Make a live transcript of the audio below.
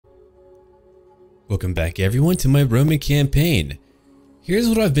Welcome back everyone to my Roman campaign. Here's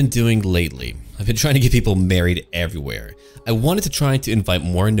what I've been doing lately. I've been trying to get people married everywhere. I wanted to try to invite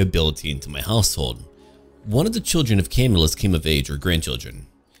more nobility into my household. One of the children of Camillus came of age, or grandchildren.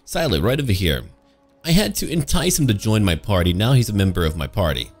 Silent, right over here. I had to entice him to join my party. Now he's a member of my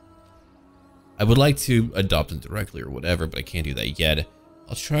party. I would like to adopt him directly or whatever, but I can't do that yet.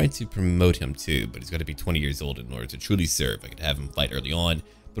 I'll try to promote him too, but he's got to be 20 years old in order to truly serve. I could have him fight early on.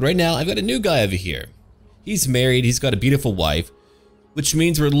 But right now, I've got a new guy over here. He's married, he's got a beautiful wife, which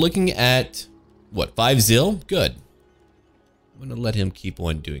means we're looking at, what, 5 zil? Good. I'm gonna let him keep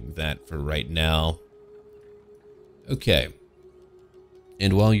on doing that for right now. Okay.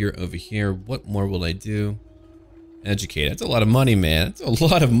 And while you're over here, what more will I do? Educate. That's a lot of money, man. That's a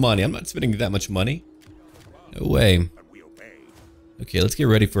lot of money. I'm not spending that much money. No way. Okay, let's get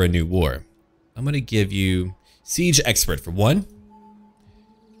ready for a new war. I'm gonna give you Siege Expert for 1.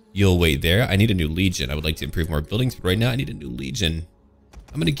 You'll wait there. I need a new legion. I would like to improve more buildings, but right now I need a new legion.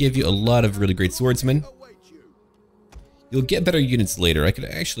 I'm going to give you a lot of really great swordsmen. You'll get better units later. I could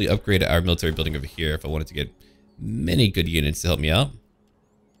actually upgrade our military building over here if I wanted to get many good units to help me out.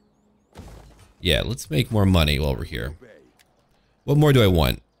 Yeah, let's make more money while we're here. What more do I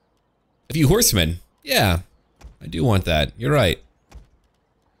want? A few horsemen. Yeah, I do want that. You're right.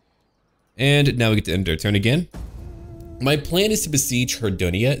 And now we get to end our turn again. My plan is to besiege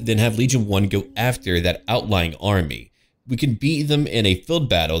Herdonia, then have Legion 1 go after that outlying army. We can beat them in a field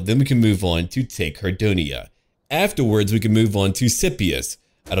battle, then we can move on to take Herdonia. Afterwards, we can move on to Scipius.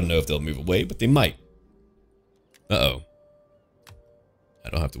 I don't know if they'll move away, but they might. Uh-oh. I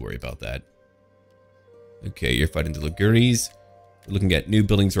don't have to worry about that. Okay, you're fighting the Liguries. We're looking at new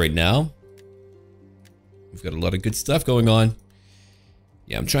buildings right now. We've got a lot of good stuff going on.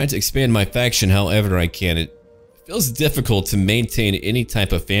 Yeah, I'm trying to expand my faction however I can. It feels difficult to maintain any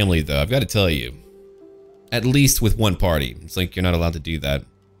type of family though, I've got to tell you. At least with one party. It's like you're not allowed to do that.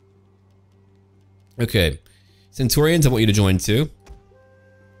 Okay. Centurions, I want you to join too.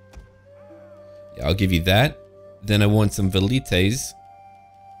 Yeah, I'll give you that. Then I want some Velites.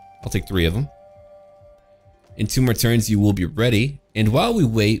 I'll take 3 of them. In 2 more turns, you will be ready. And while we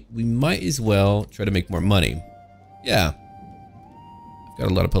wait, we might as well try to make more money. Yeah. I've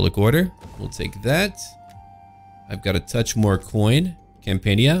got a lot of public order. We'll take that. I've got a touch more coin.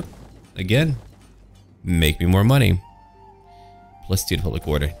 Campania. Again. Make me more money. +2 to public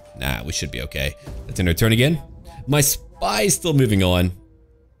order. Nah, we should be okay. Let's end our turn again. My spy is still moving on.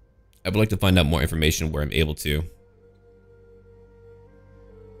 I would like to find out more information where I'm able to.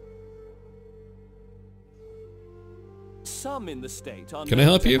 Some in the state are Can I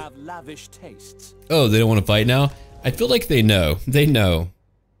help you? have lavish tastes. Oh, they don't want to fight now? I feel like they know. They know.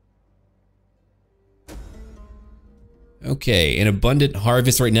 Okay, an abundant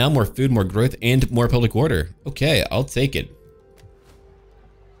harvest right now, more food, more growth, and more public order. Okay, I'll take it.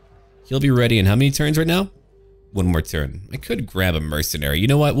 He'll be ready in how many turns right now? 1 more turn. I could grab a mercenary. You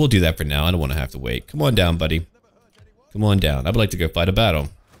know what? We'll do that for now. I don't want to have to wait. Come on down, buddy. Come on down. I would like to go fight a battle.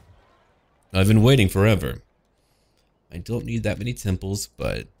 I've been waiting forever. I don't need that many temples,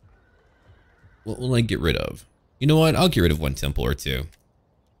 but what will I get rid of? You know what? I'll get rid of 1 temple or 2.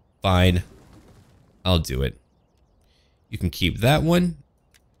 Fine. I'll do it. You can keep that one.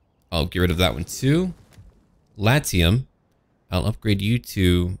 I'll get rid of that one too. Latium. I'll upgrade you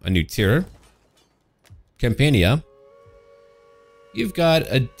to a new tier. Campania. You've got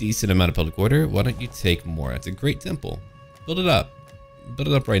a decent amount of public order. Why don't you take more? It's a great temple. Build it up. Build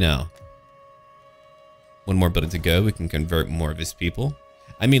it up right now. 1 more building to go. We can convert more of his people.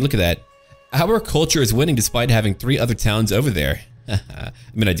 I mean, look at that. Our culture is winning despite having 3 other towns over there. I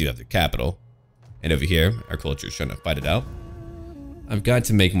mean, I do have the capital. And over here, our culture is trying to fight it out. I've got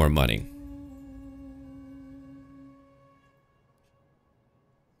to make more money.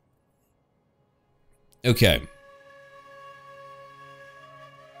 Okay.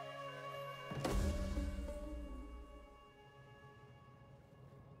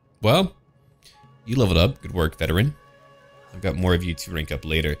 Well, you leveled up. Good work, veteran. I've got more of you to rank up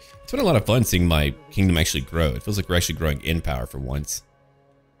later. It's been a lot of fun seeing my kingdom actually grow. It feels like we're actually growing in power for once.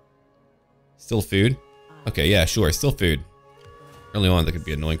 Still food? Okay, yeah, sure, still food. Early on, that could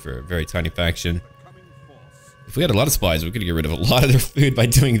be annoying for a very tiny faction. If we had a lot of spies, we could get rid of a lot of their food by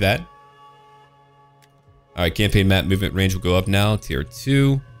doing that. Alright, campaign map movement range will go up now, tier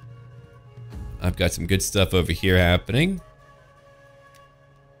 2. I've got some good stuff over here happening.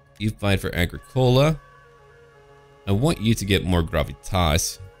 You fight for Agricola. I want you to get more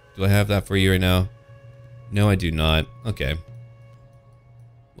gravitas. Do I have that for you right now? No, I do not. Okay.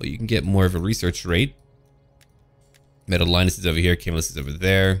 Well, you can get more of a research rate. Metal Linus is over here. Camillus is over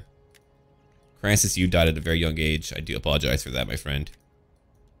there. Francis, you died at a very young age. I do apologize for that, my friend.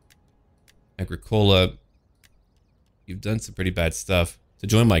 Agricola, you've done some pretty bad stuff to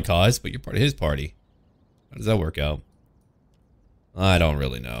join my cause, but you're part of his party. How does that work out? I don't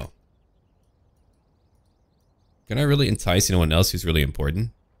really know. Can I really entice anyone else who's really important?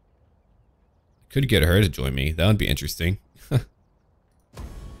 I could get her to join me. That would be interesting.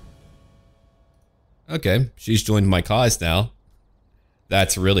 Okay, she's joined my cause now.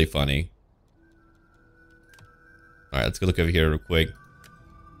 That's really funny. Alright, let's go look over here real quick.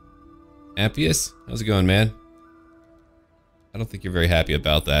 Appius, how's it going, man? I don't think you're very happy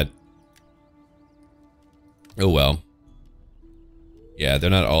about that. Oh well. Yeah, they're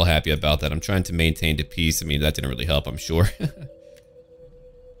not all happy about that. I'm trying to maintain the peace. I mean, that didn't really help, I'm sure.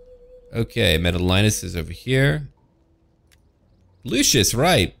 Okay, Metalinus is over here. Lucius,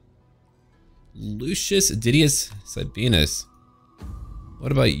 right. Lucius Didius Sabinus.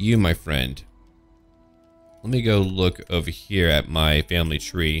 What about you, my friend? Let me go look over here at my family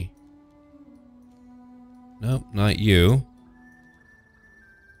tree. Nope, not you.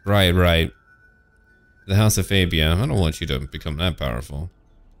 Right, right. The House of Fabia. I don't want you to become that powerful.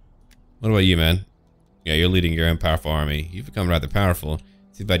 What about you, man? Yeah, you're leading your own powerful army. You've become rather powerful.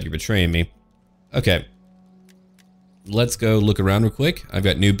 Too bad you're betraying me. Okay. Let's go look around real quick. I've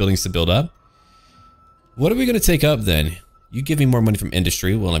got new buildings to build up. What are we going to take up then? You give me more money from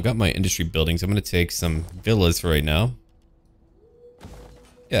industry. Well, I've got my industry buildings. I'm going to take some villas for right now.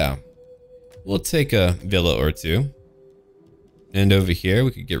 Yeah. We'll take a villa or two. And over here,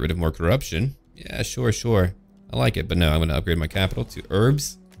 we could get rid of more corruption. Yeah, sure, sure. I like it, but no, I'm going to upgrade my capital to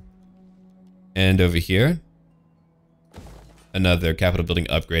herbs. And over here, another capital building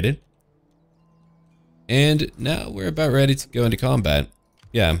upgraded. And now we're about ready to go into combat.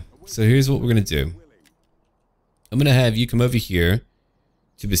 Yeah, so here's what we're going to do. I'm going to have you come over here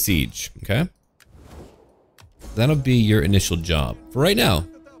to besiege, okay? That'll be your initial job. For right now.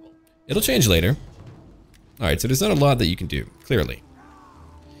 It'll change later. Alright, so there's not a lot that you can do, clearly.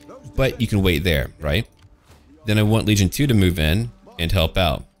 But you can wait there, right? Then I want Legion 2 to move in and help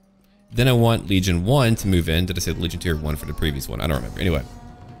out. Then I want Legion 1 to move in. Did I say Legion 2 or 1 for the previous one? I don't remember. Anyway,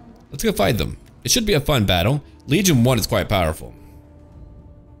 let's go fight them. It should be a fun battle. Legion 1 is quite powerful.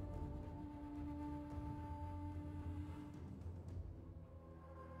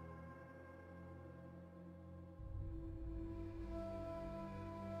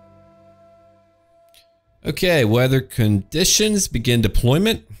 Okay, weather conditions, begin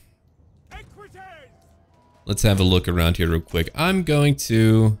deployment. Let's have a look around here real quick. I'm going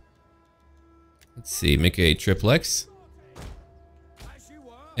to, let's see, make a triplex.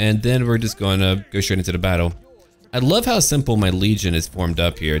 And then we're just going to go straight into the battle. I love how simple my Legion is formed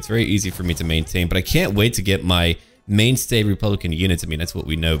up here. It's very easy for me to maintain, but I can't wait to get my mainstay Republican units. I mean, that's what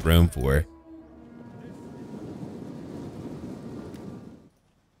we know Rome for.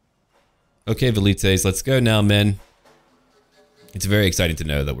 Okay, Velites, let's go now, men. It's very exciting to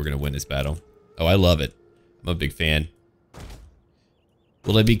know that we're going to win this battle. Oh, I love it. I'm a big fan.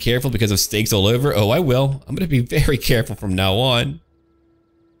 Will I be careful because of stakes all over? Oh, I will. I'm going to be very careful from now on.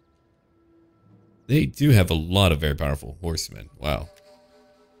 They do have a lot of very powerful horsemen. Wow.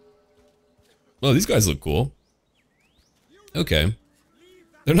 Well, these guys look cool. Okay.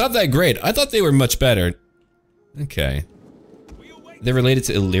 They're not that great. I thought they were much better. Okay. They're related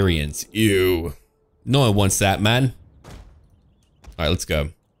to Illyrians. Ew. No one wants that, man. Alright, let's go.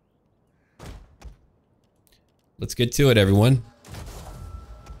 Let's get to it, everyone.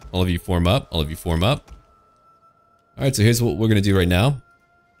 All of you form up. All of you form up. Alright, so here's what we're going to do right now.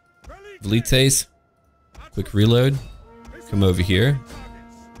 Velites, quick reload. Come over here.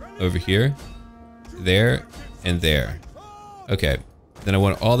 Over here. There. And there. Okay. Then I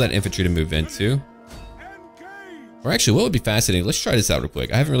want all that infantry to move into. Or actually, what would be fascinating, let's try this out real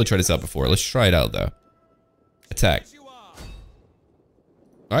quick. I haven't really tried this out before. Let's try it out, though. Attack.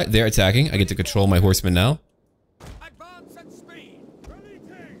 Alright, they're attacking. I get to control my horsemen now.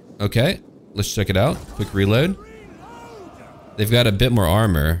 Okay, let's check it out. Quick reload. They've got a bit more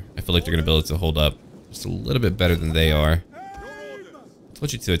armor. I feel like they're going to be able to hold up just a little bit better than they are. I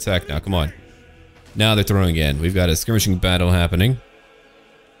told you to attack now, come on. Now they're throwing in. We've got a skirmishing battle happening.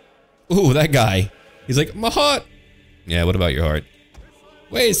 Ooh, that guy. He's like, my heart. Yeah, what about your heart?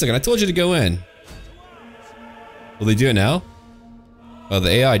 Wait a second, I told you to go in. Will they do it now? Oh, the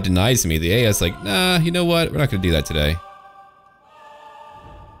AI denies me. The AI is like, nah, you know what? We're not going to do that today.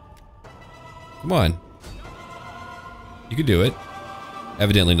 Come on. You can do it.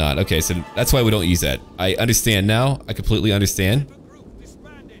 Evidently not. Okay, so that's why we don't use that. I understand now. I completely understand.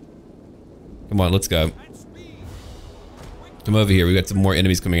 Come on, let's go. Come over here. We got some more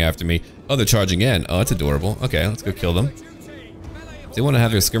enemies coming after me. Oh, they're charging in. Oh, that's adorable. Okay, let's go kill them. If they want to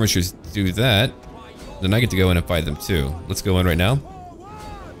have their skirmishers do that, then I get to go in and fight them too. Let's go in right now.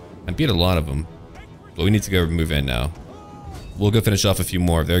 I beat a lot of them, but we need to go move in now. We'll go finish off a few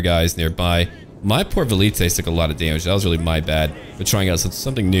more of their guys nearby. My poor Velites took a lot of damage. That was really my bad for trying out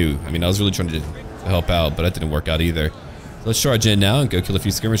something new. I mean, I was really trying to help out, but that didn't work out either. So let's charge in now and go kill a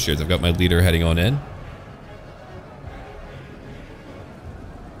few skirmishers. I've got my leader heading on in.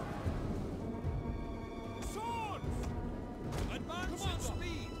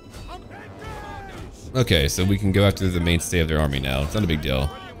 Okay, so we can go after the mainstay of their army now. It's not a big deal.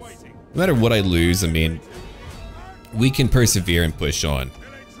 No matter what I lose, I mean, we can persevere and push on.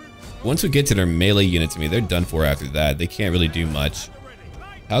 Once we get to their melee units, I mean, they're done for after that. They can't really do much.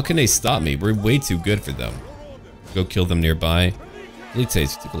 How can they stop me? We're way too good for them. Go kill them nearby.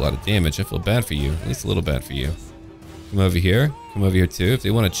 Velites took a lot of damage. I feel bad for you. At least a little bad for you. Come over here. Come over here too. If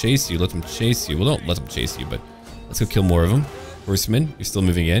they want to chase you, let them chase you. Well, don't let them chase you, but let's go kill more of them. Horsemen, you're still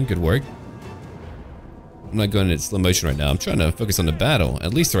moving in. Good work. I'm not going into slow motion right now. I'm trying to focus on the battle,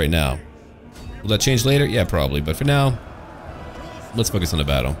 at least right now. Will that change later? Yeah, probably. But for now, let's focus on the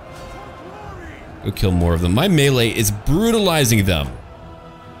battle. Go kill more of them. My melee is brutalizing them.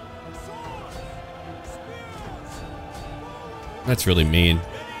 That's really mean.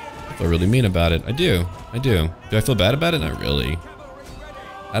 I feel really mean about it. I do. I do. Do I feel bad about it? Not really.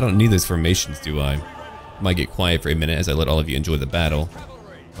 I don't need those formations, do I? I might get quiet for a minute as I let all of you enjoy the battle.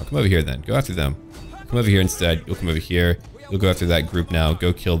 Oh, come over here then. Go after them. Come over here instead. You'll come over here. You'll go after that group now.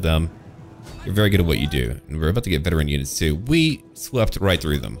 Go kill them. You're very good at what you do. And we're about to get veteran units too. We swept right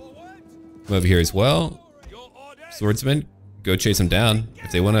through them. Come over here as well. Swordsman, go chase them down.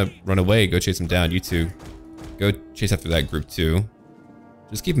 If they want to run away, go chase them down. You two, go chase after that group too.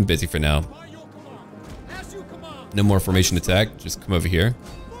 Just keep them busy for now. No more formation attack. Just come over here.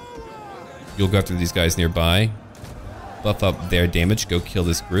 You'll go after these guys nearby. Buff up their damage. Go kill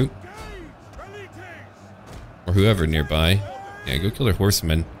this group. Or whoever nearby. Yeah, go kill their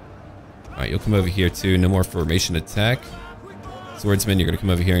horsemen. Alright, you'll come over here too. No more formation attack. Swordsman, you're going to come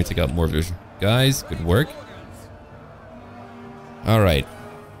over here and take out more of their guys. Good work. Alright.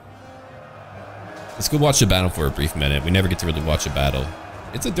 Let's go watch the battle for a brief minute. We never get to really watch a battle.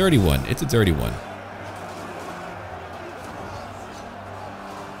 It's a dirty one. It's a dirty one.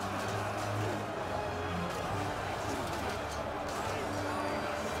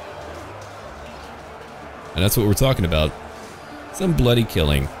 And that's what we're talking about. Some bloody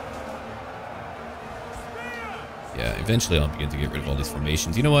killing. Yeah, eventually I'll begin to get rid of all these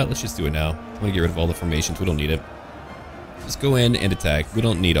formations. You know what? Let's just do it now. I'm gonna get rid of all the formations. We don't need it. Just go in and attack. We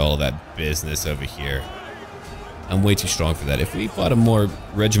don't need all of that business over here. I'm way too strong for that. If we fought a more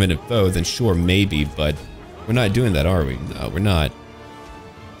regimented foe, then sure, maybe, but we're not doing that, are we? No, we're not.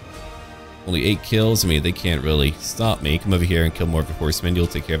 Only 8 kills. I mean, they can't really stop me. Come over here and kill more of the horsemen. You'll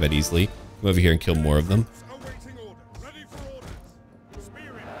take care of that easily. Come over here and kill more of them.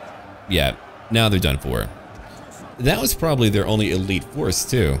 Yeah, now they're done for. That was probably their only elite force,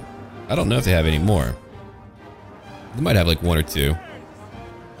 too. I don't know if they have any more. They might have like 1 or 2.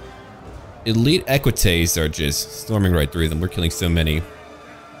 Elite Equites are just storming right through them. We're killing so many.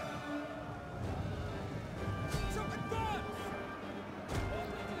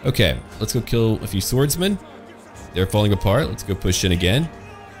 Okay, let's go kill a few swordsmen. They're falling apart. Let's go push in again.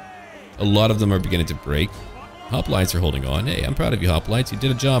 A lot of them are beginning to break. Hoplites are holding on. Hey, I'm proud of you, Hoplites. You did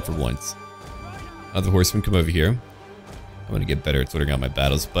a job for once. Other horsemen, come over here. I'm going to get better at sorting out my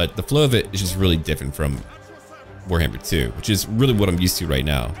battles, but the flow of it is just really different from Warhammer 2, which is really what I'm used to right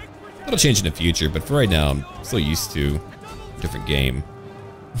now. That'll change in the future, but for right now, I'm still used to a different game.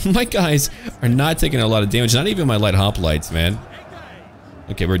 My guys are not taking a lot of damage, not even my light hoplites, man.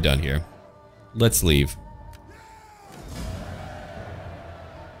 Okay, we're done here. Let's leave.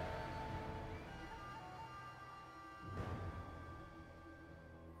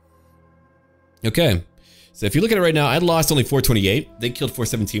 Okay, so if you look at it right now, I lost only 428. They killed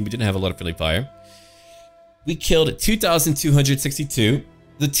 417. We didn't have a lot of friendly fire. We killed 2,262.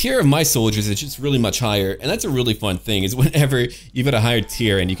 The tier of my soldiers is just really much higher, and that's a really fun thing, is whenever you've got a higher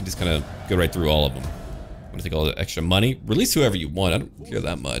tier and you can just kind of go right through all of them. I'm gonna take all the extra money. Release whoever you want. I don't care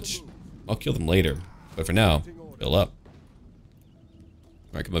that much. I'll kill them later. But for now, fill up.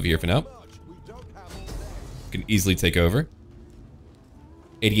 Alright, come over here for now. You can easily take over.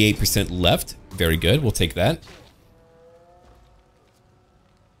 88% left. Very good. We'll take that.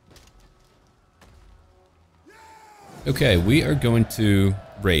 Okay, we are going to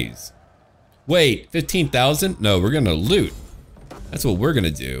raise. Wait, 15,000? No, we're gonna loot. That's what we're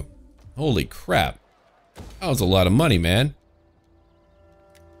gonna do. Holy crap. That was a lot of money, man.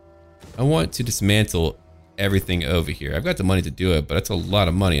 I want to dismantle everything over here. I've got the money to do it, but that's a lot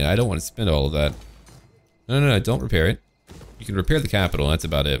of money and I don't want to spend all of that. No, don't repair it. You can repair the capital, and that's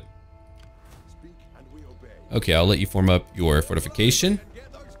about it. Okay, I'll let you form up your fortification.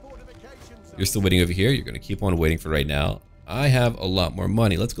 You're still waiting over here. You're going to keep on waiting for right now. I have a lot more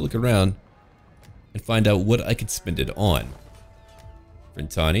money. Let's go look around and find out what I could spend it on.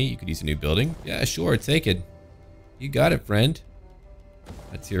 Frentani, you could use a new building. Yeah, sure, take it. You got it, friend.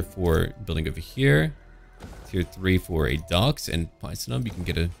 That's tier 4 building over here. Tier 3 for a docks, and Picenum, you can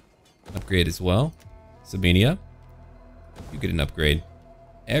get an upgrade as well. Sabania, you get an upgrade.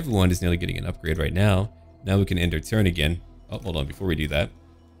 Everyone is nearly getting an upgrade right now. Now we can end our turn again. Oh, hold on, before we do that.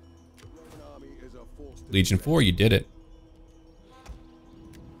 Legion 4, you did it.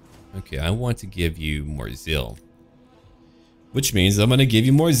 Okay, I want to give you more zeal. Which means I'm going to give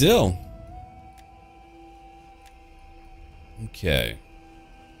you more zeal. Okay.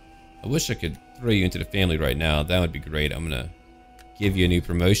 I wish I could throw you into the family right now. That would be great. I'm going to give you a new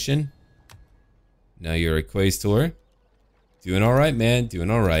promotion. Now you're a Quaestor. Doing alright, man.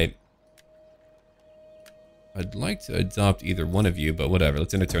 Doing alright. I'd like to adopt either one of you, but whatever.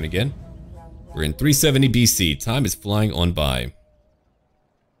 Let's end our turn again. We're in 370 BC. Time is flying on by.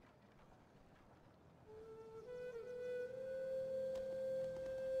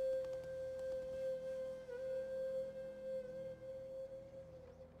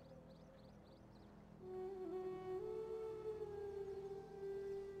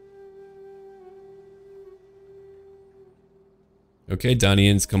 Okay,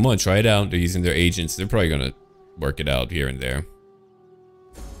 Donians, come on, try it out. They're using their agents. They're probably gonna work it out here and there.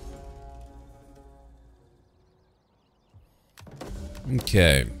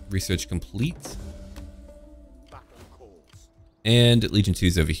 Okay, research complete. And Legion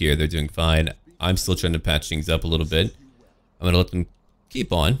 2's over here. They're doing fine. I'm still trying to patch things up a little bit. I'm gonna let them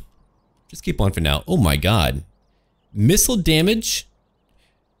keep on. Just keep on for now. Oh my god. Missile damage?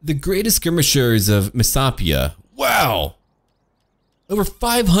 The greatest skirmishers of Messapia. Wow! Over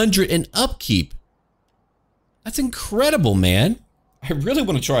 500 in upkeep. That's incredible, man. I really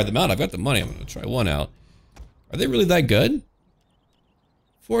want to try them out. I've got the money. I'm going to try one out. Are they really that good?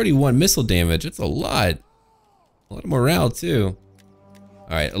 41 missile damage. That's a lot. A lot of morale, too.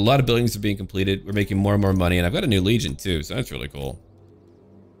 Alright, a lot of buildings are being completed. We're making more and more money. And I've got a new Legion, too. So that's really cool.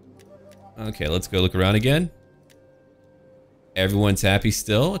 Okay, let's go look around again. Everyone's happy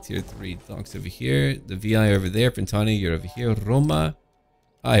still. Tier 3 docks over here. The VI over there. Frentani, you're over here. Roma.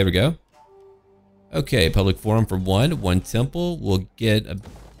 Ah, here we go. Okay, public forum for one temple. We'll get a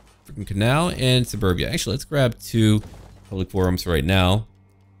freaking canal and suburbia. Actually, let's grab 2 public forums right now.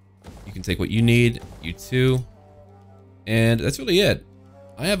 You can take what you need, you too. And that's really it.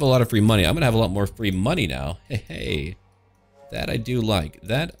 I have a lot of free money. I'm gonna have a lot more free money now. Hey, that I do like.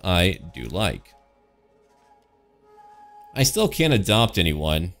 That I do like. I still can't adopt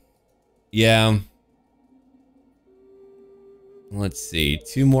anyone. Yeah. Let's see.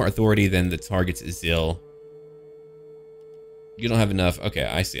 2 more authority than the target's zeal. You don't have enough. Okay,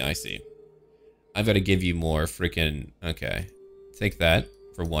 I see. I've got to give you more freaking... Okay. Take that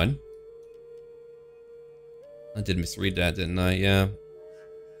for 1. I did misread that, didn't I? Yeah.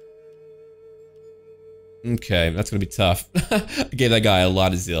 Okay, that's going to be tough. I gave that guy a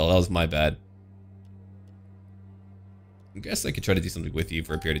lot of zeal. That was my bad. I guess I could try to do something with you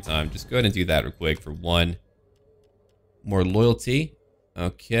for a period of time. Just go ahead and do that real quick for 1. More loyalty.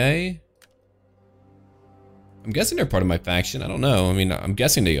 Okay. I'm guessing they're part of my faction. I don't know. I mean, I'm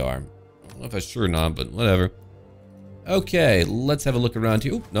guessing they are. I don't know if that's true or not, but whatever. Okay, let's have a look around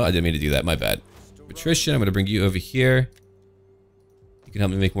here. Oop, no, I didn't mean to do that. My bad. Patrician, I'm going to bring you over here. You can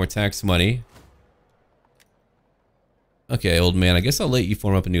help me make more tax money. Okay, old man. I guess I'll let you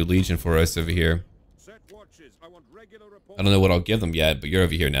form up a new legion for us over here. I don't know what I'll give them yet, but you're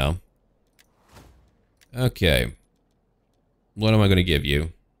over here now. Okay. What am I going to give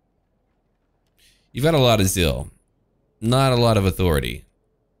you? You've got a lot of zeal. Not a lot of authority.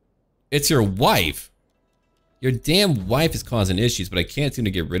 It's your wife. Your damn wife is causing issues, but I can't seem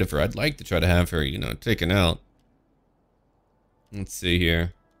to get rid of her. I'd like to try to have her, you know, taken out. Let's see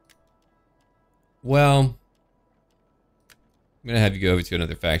here. Well, I'm going to have you go over to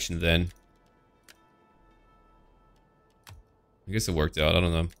another faction then. I guess it worked out. I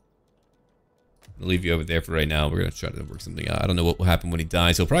don't know. I'll leave you over there for right now. We're going to try to work something out. I don't know what will happen when he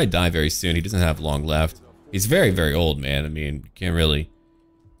dies. He'll probably die very soon. He doesn't have long left. He's very, very old, man. I mean, you can't really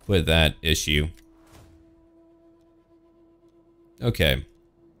put that issue. Okay.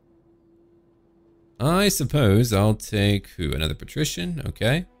 I suppose I'll take who? Another patrician?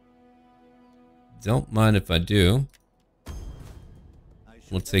 Okay. Don't mind if I do.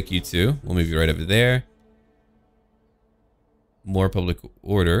 We'll take you two. We'll move you right over there. More public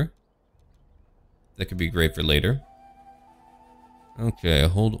order. That could be great for later. Okay,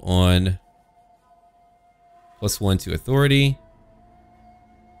 hold on. +1 to authority.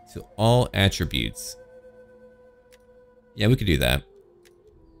 To all attributes. Yeah, we could do that.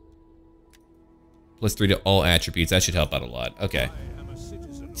 +3 to all attributes. That should help out a lot. Okay.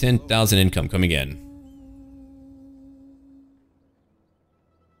 10,000 income coming in.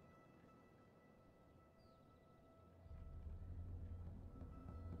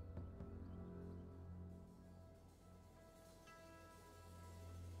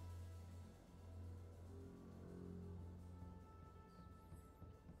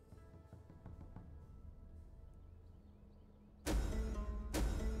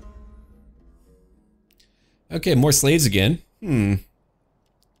 Okay, more slaves again. I'm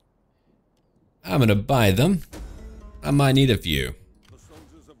gonna buy them. I might need a few.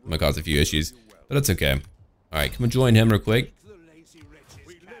 Might cause a few issues, but that's okay. Alright, come and join him real quick.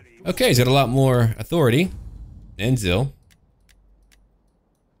 Okay, he's got a lot more authority. And Zil.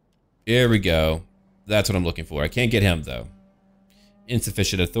 Here we go. That's what I'm looking for. I can't get him, though.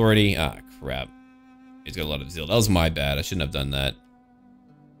 Insufficient authority. Ah, crap. He's got a lot of Zil. That was my bad. I shouldn't have done that.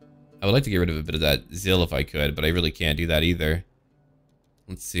 I would like to get rid of a bit of that Zil if I could, but I really can't do that either.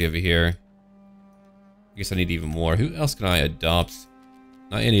 Let's see over here. I guess I need even more. Who else can I adopt?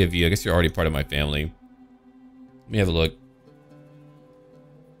 Not any of you. I guess you're already part of my family. Let me have a look.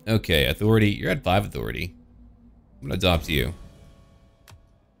 Okay, authority. You're at 5 authority. I'm gonna adopt you.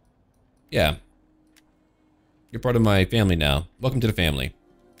 Yeah. You're part of my family now. Welcome to the family.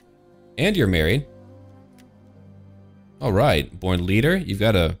 And you're married. Alright, born leader. You've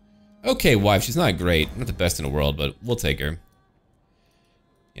got a... Okay, wife. She's not great. Not the best in the world, but we'll take her.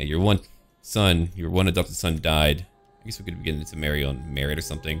 Yeah, your one son, your one adopted son died. I guess we could begin to marry on married or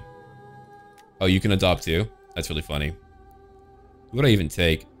something. Oh, you can adopt too? That's really funny. Who would I even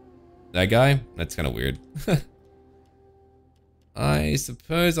take? That guy? That's kind of weird. I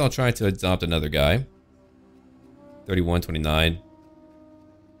suppose I'll try to adopt another guy. 31, 29.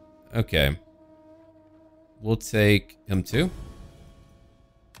 Okay. We'll take him too.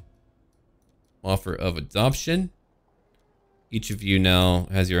 Offer of adoption. Each of you now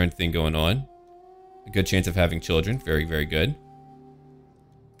has your own thing going on. A good chance of having children. Very, very good.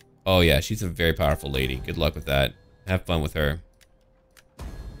 Oh yeah, she's a very powerful lady. Good luck with that. Have fun with her.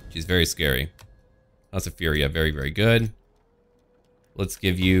 She's very scary. House of Furia, very, very good. Let's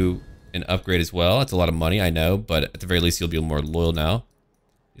give you an upgrade as well. It's a lot of money, I know, but at the very least you'll be more loyal now.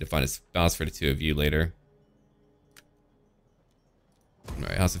 Need to find a spouse for the two of you later.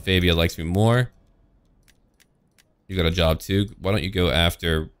 Alright, House of Fabia likes me more. You got a job too. Why don't you go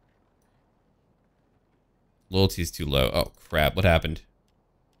after... Loyalty's too low. Oh, crap. What happened?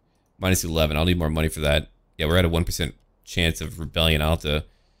 Minus 11. I'll need more money for that. Yeah, we're at a 1% chance of rebellion. I'll have to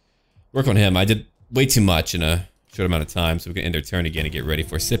work on him. I did way too much in a short amount of time, so we can end our turn again and get ready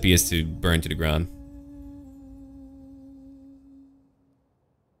for Scipius to burn to the ground.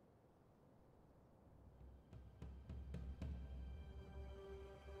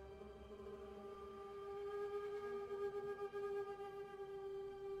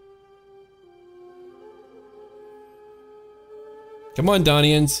 Come on,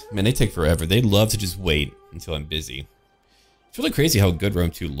 Donians. Man, they take forever. They love to just wait until I'm busy. It's really crazy how good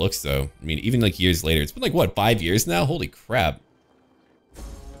Rome 2 looks, though. I mean, even like years later. It's been like, what, 5 years now? Holy crap.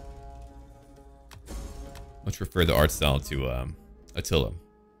 Much prefer the art style to Attila.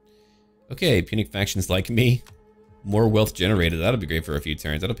 Okay, Punic factions like me. More wealth generated. That'll be great for a few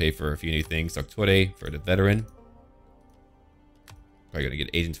turns. That'll pay for a few new things. Doctore for the veteran. Probably gonna get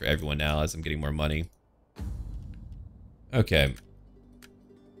agents for everyone now as I'm getting more money. Okay.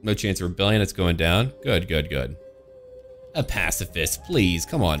 No chance of rebellion. It's going down. Good, good, good. A pacifist, please.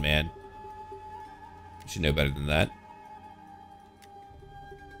 Come on, man. You should know better than that.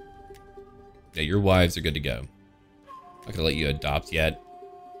 Yeah, your wives are good to go. Not gonna let you adopt yet.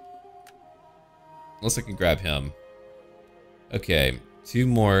 Unless I can grab him. Okay, 2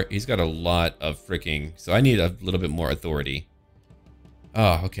 more. He's got a lot of freaking... So I need a little bit more authority.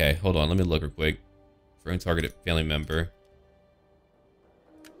 Oh, okay. Hold on. Let me look real quick. For untargeted family member.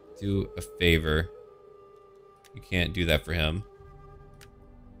 Do a favor. You can't do that for him.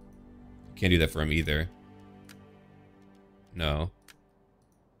 You can't do that for him either. No.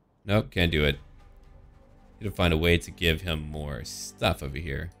 Nope, can't do it. Need to find a way to give him more stuff over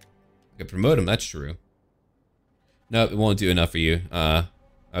here. I can promote him, that's true. Nope, it won't do enough for you.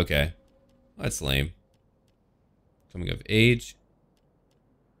 Okay. That's lame. Coming of age.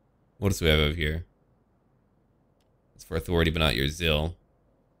 What else do we have over here? It's for authority, but not your Zil.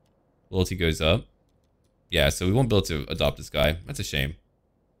 Loyalty goes up. Yeah, so we won't be able to adopt this guy. That's a shame.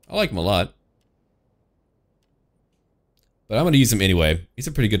 I like him a lot. But I'm going to use him anyway. He's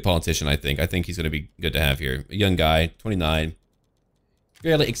a pretty good politician, I think. I think he's going to be good to have here. A young guy, 29.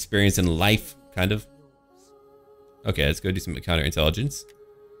 Fairly experienced in life, kind of. Okay, let's go do some counterintelligence.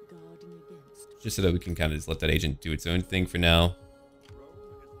 Just so that we can kind of just let that agent do its own thing for now.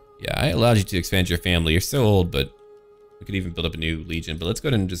 Yeah, I allowed you to expand your family. You're so old, but we could even build up a new legion. But let's go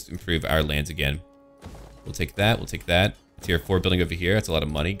ahead and just improve our lands again. We'll take that. We'll take that. Tier 4 building over here. That's a lot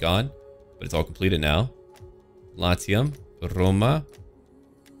of money gone. But it's all completed now. Latium. Roma.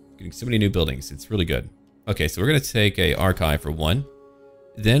 Getting so many new buildings. It's really good. Okay, so we're going to take a archive for 1.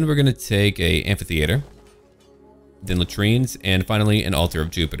 Then we're going to take a amphitheater. Then latrines. And finally, an altar of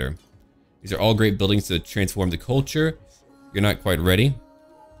Jupiter. These are all great buildings to transform the culture. You're not quite ready.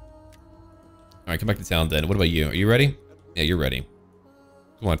 Alright, come back to town then. What about you? Are you ready? Yeah, you're ready.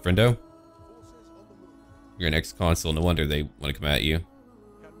 Come on, friendo. You're an ex-consul. No wonder they want to come at you.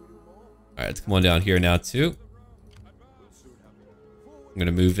 Alright, let's come on down here now, too. I'm going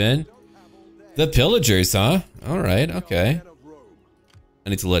to move in. The pillagers, huh? Alright, okay. I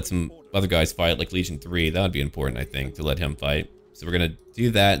need to let some other guys fight, like Legion 3. That would be important, I think, to let him fight. So we're going to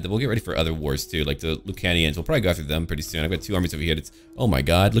do that. Then we'll get ready for other wars, too. Like the Lucanians. We'll probably go after them pretty soon. I've got 2 armies over here. It's, oh my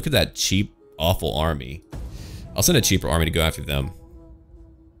god, look at that cheap, awful army. I'll send a cheaper army to go after them.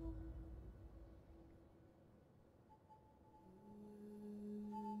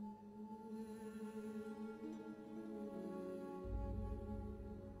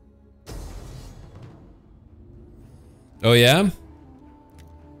 Oh yeah?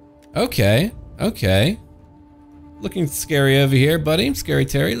 Okay, okay. Looking scary over here, buddy. Scary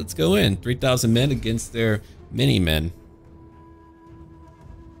Terry, let's go in. 3,000 men against their mini-men.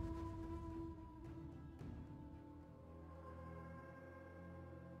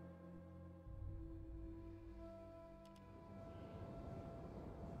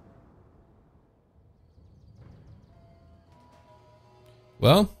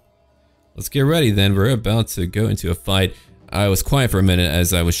 Well, let's get ready then. We're about to go into a fight. I was quiet for a minute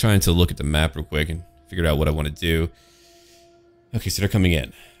as I was trying to look at the map real quick and figure out what I want to do. Okay, so they're coming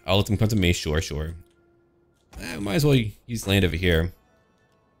in. I'll let them come to me. Sure, sure. Might as well use land over here.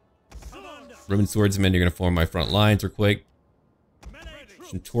 Roman swordsmen, you're going to form my front lines real quick.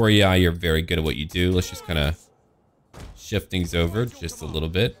 Centaurii, you're very good at what you do. Let's just kind of shift things over just a little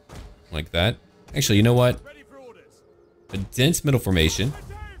bit. Like that. Actually, you know what? A dense middle formation.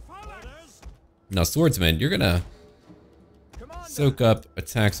 Now, swordsmen, you're going to soak up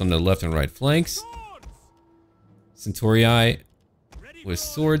attacks on the left and right flanks. Centaurii, with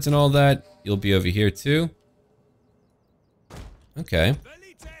swords and all that, you'll be over here too. Okay.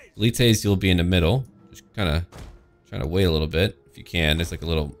 Elites, you'll be in the middle. Just kind of trying to wait a little bit if you can. There's like a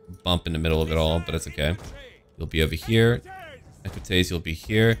little bump in the middle of it all, but it's okay. You'll be over here. Equites, you'll be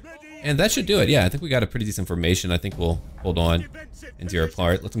here. And that should do it. Yeah, I think we got a pretty decent formation. I think we'll hold on and do our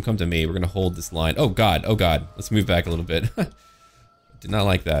part. Let them come to me. We're going to hold this line. Oh, God. Oh, God. Let's move back a little bit. Did not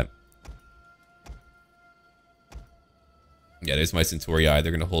like that. Yeah, there's my Centaurii.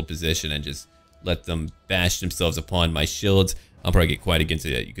 They're going to hold position and just let them bash themselves upon my shields. I'll probably get quiet against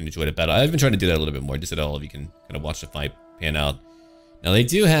it. You can enjoy the battle. I've been trying to do that a little bit more, just so that all of you can kind of watch the fight pan out. Now, they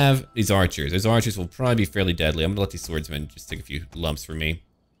do have these archers. Those archers will probably be fairly deadly. I'm going to let these swordsmen just take a few lumps for me.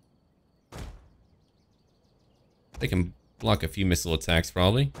 They can block a few missile attacks,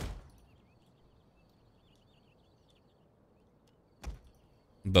 probably.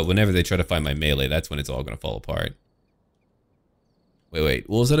 But whenever they try to fight my melee, that's when it's all going to fall apart. Wait.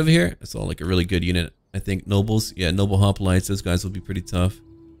 What was that over here? I saw like a really good unit. I think nobles. Yeah, noble hoplites. Those guys will be pretty tough.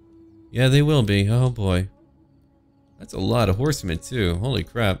 Yeah, they will be. Oh, boy. That's a lot of horsemen, too. Holy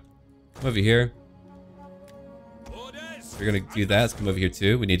crap. Come over here. If you're going to do that, let's come over here,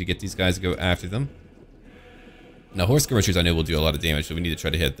 too. We need to get these guys to go after them. Now, horse skirmishers I know will do a lot of damage, so we need to try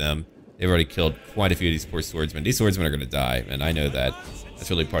to hit them. They've already killed quite a few of these poor swordsmen. These swordsmen are going to die, and I know that. That's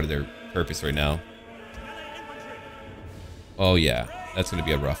really part of their purpose right now. Oh, yeah. That's going to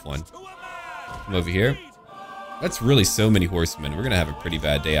be a rough one. Come over here. That's really so many horsemen. We're going to have a pretty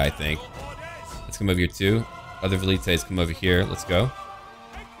bad day, I think. Let's come over here, too. Other velites, come over here. Let's go.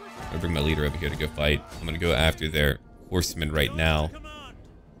 I'm going to bring my leader over here to go fight. I'm going to go after their horsemen right now.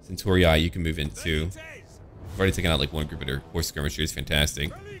 Centaurii, you can move in, too. I've already taken out like one group of their horse skirmishers.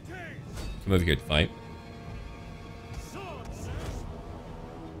 Fantastic. Come over here to fight.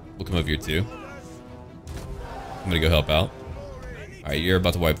 We'll come over here too. I'm gonna go help out. Alright, you're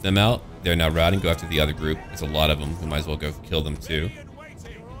about to wipe them out. They're now routing. Go after the other group. There's a lot of them. We might as well go kill them too.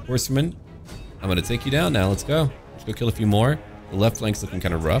 Horsemen, I'm gonna take you down now. Let's go. Let's go kill a few more. The left flank's looking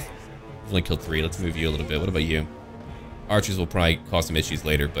kind of rough. We've only killed 3. Let's move you a little bit. What about you? Archers will probably cause some issues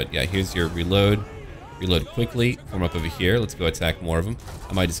later, but yeah, here's your reload. Reload quickly. Form up over here. Let's go attack more of them.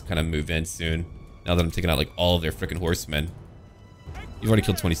 I might just kind of move in soon. Now that I'm taking out like all of their freaking horsemen. You've already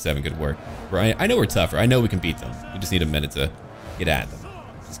killed 27. Good work. I know we're tougher. I know we can beat them. We just need a minute to get at them.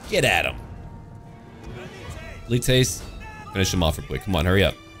 Just get at them. Elites. Finish them off real quick. Come on, hurry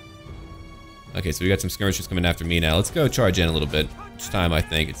up. Okay, so we got some skirmishers coming after me now. Let's go charge in a little bit. It's time, I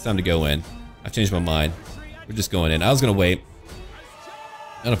think. It's time to go in. I've changed my mind. We're just going in. I was going to wait.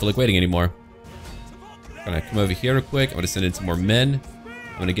 I don't feel like waiting anymore. I'm going to come over here real quick. I'm going to send in some more men.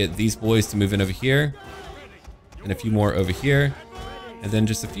 I'm going to get these boys to move in over here. And a few more over here. And then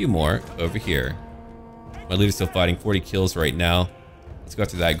just a few more over here. My leader's still fighting. 40 kills right now. Let's go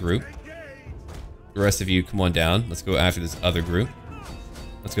after that group. The rest of you, come on down. Let's go after this other group.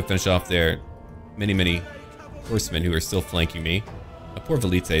 Let's go finish off their many horsemen who are still flanking me. Poor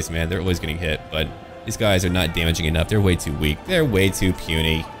Velites, man. They're always getting hit, but these guys are not damaging enough. They're way too weak. They're way too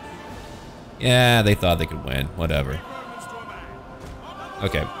puny. Yeah, they thought they could win. Whatever.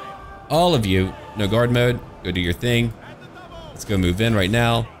 Okay. All of you, no guard mode. Go do your thing. Let's go move in right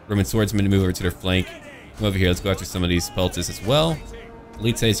now. Roman swordsmen move over to their flank. Come over here. Let's go after some of these peltas as well.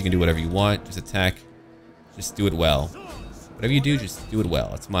 Elites, you can do whatever you want. Just attack. Just do it well. Whatever you do, just do it well.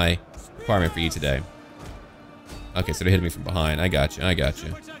 That's my requirement for you today. Okay, so they hit me from behind. I got you. I got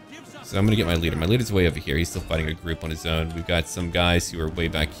you. So I'm going to get my leader. My leader's way over here. He's still fighting a group on his own. We've got some guys who are way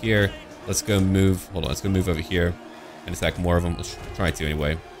back here. Let's go move. Hold on. Let's go move over here and attack more of them. Let's try to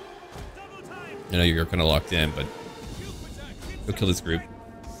anyway. I know you're kind of locked in, but go kill this group.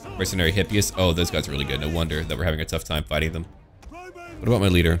 Mercenary Hippias. Oh, those guys are really good. No wonder that we're having a tough time fighting them. What about my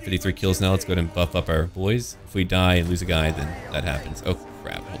leader? 53 kills now. Let's go ahead and buff up our boys. If we die and lose a guy, then that happens. Oh,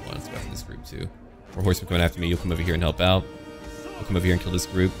 crap. Hold on. Let's go after this group, too. More horsemen coming after me. You'll come over here and help out. I'll come over here and kill this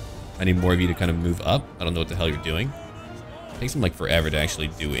group. I need more of you to kind of move up. I don't know what the hell you're doing. It takes them like forever to actually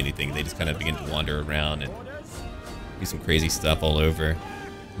do anything. They just kind of begin to wander around and do some crazy stuff all over.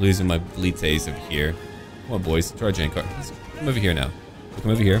 Losing my elites over here. Come on, boys. Charge in. Come over here now.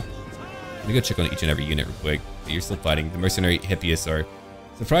 Come over here. Let me go check on each and every unit real quick. You're still fighting. The mercenary Hippias are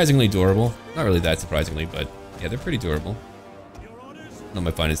surprisingly durable. Not really that surprisingly, but yeah, they're pretty durable. Not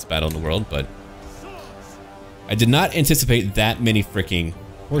my finest battle in the world, but I did not anticipate that many freaking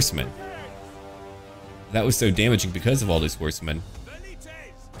horsemen. That was so damaging because of all these horsemen.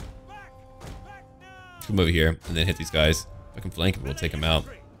 Come over here and then hit these guys. If I can flank them, we'll take them out.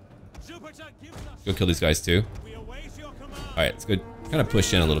 Go kill these guys too. Alright, let's go kind of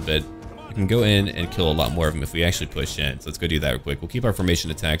push in a little bit. We can go in and kill a lot more of them if we actually push in. So let's go do that real quick. We'll keep our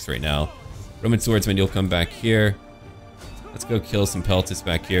formation attacks right now. Roman swordsmen, you'll come back here. Let's go kill some peltas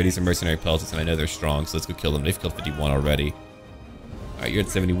back here. These are mercenary peltas, and I know they're strong, so let's go kill them. They've killed 51 already. Alright, you're at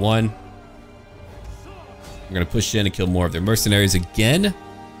 71. We're going to push in and kill more of their mercenaries again.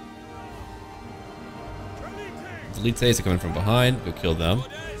 The elites are coming from behind. Go kill them.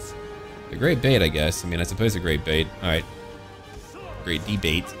 They're great bait, I guess. I mean, I suppose they're great bait. Alright. Great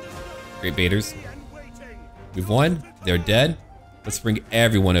debate. Great baiters. We've won. They're dead. Let's bring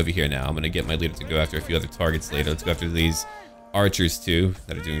everyone over here now. I'm going to get my leader to go after a few other targets later. Let's go after these archers too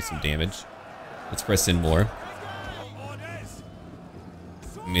that are doing some damage. Let's press in more.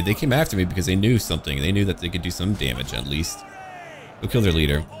 I mean, they came after me because they knew something. They knew that they could do some damage at least. Go kill their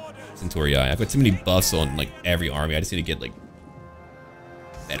leader. Centurii. I've got too many buffs on like every army. I just need to get like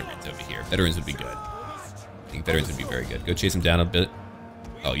veterans over here. Veterans would be good. I think veterans would be very good. Go chase them down a bit.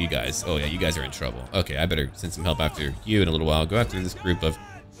 Oh, you guys. Oh, yeah, you guys are in trouble. Okay, I better send some help after you in a little while. Go after this group of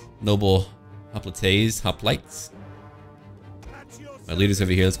noble hoplites. My leader's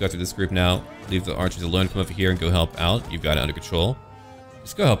over here. Let's go after this group now. Leave the archers alone. Come over here and go help out. You've got it under control.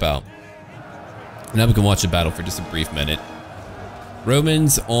 Just go help out. Now we can watch the battle for just a brief minute.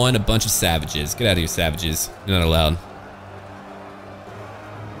 Romans on a bunch of savages. Get out of here, savages. You're not allowed.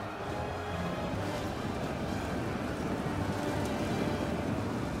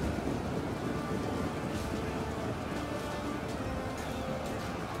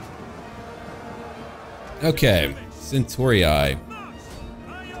 Okay, Centurii.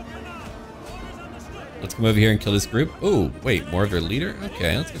 Let's come over here and kill this group. Oh, wait, more of their leader?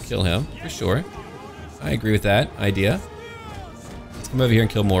 Okay, let's go kill him, for sure. I agree with that idea. Let's come over here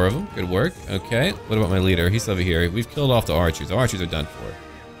and kill more of them. Good work. Okay, what about my leader? He's over here. We've killed off the archers. The archers are done for.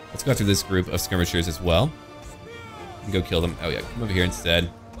 Let's go after this group of skirmishers as well. And go kill them. Oh yeah, come over here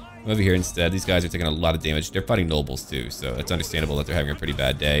instead. Come over here instead. These guys are taking a lot of damage. They're fighting nobles too, so it's understandable that they're having a pretty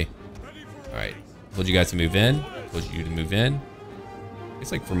bad day. Alright. Told you guys to move in. Told you to move in.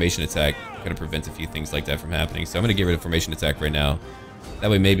 It's like formation attack kind of prevents a few things like that from happening. So I'm going to get rid of formation attack right now. That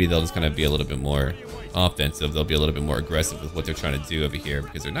way maybe they'll just kind of be a little bit more offensive. They'll be a little bit more aggressive with what they're trying to do over here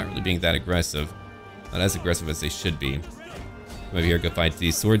because they're not really being that aggressive. Not as aggressive as they should be. Come over here, go fight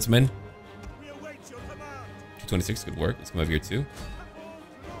these swordsmen. 226 could work. Let's come over here too.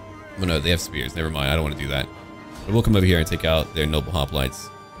 Oh no, they have spears. Never mind, I don't want to do that. But we'll come over here and take out their noble hoplites.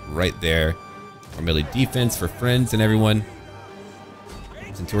 Right there. Our melee defense for friends and everyone.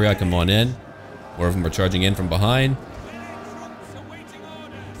 Centurion, come on in. More of them are charging in from behind.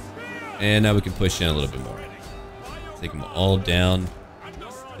 And now we can push in a little bit more. Take them all down.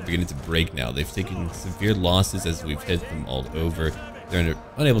 They're beginning to break now. They've taken severe losses as we've hit them all over. They're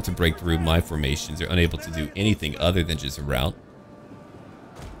unable to break through my formations. They're unable to do anything other than just rout.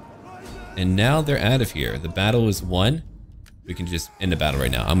 And now they're out of here. The battle is won. We can just end the battle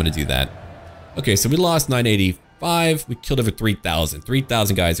right now. I'm going to do that. Okay, so we lost 985. We killed over 3,000.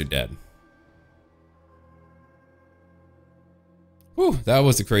 3,000 guys are dead. Whew, that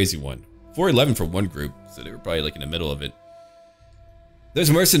was a crazy one. 411 for one group, so they were probably like in the middle of it. Those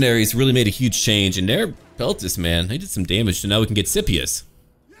mercenaries really made a huge change, and their Peltis, man, they did some damage, so now we can get Scipius.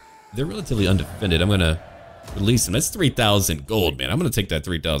 They're relatively undefended. I'm going to release them. That's 3,000 gold, man. I'm going to take that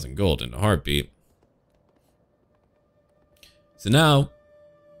 3,000 gold in a heartbeat. So now,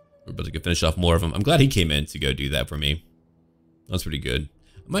 we're about to go finish off more of them. I'm glad he came in to go do that for me. That's pretty good.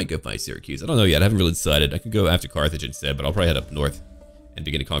 I might go find Syracuse. I don't know yet. I haven't really decided. I could go after Carthage instead, but I'll probably head up north and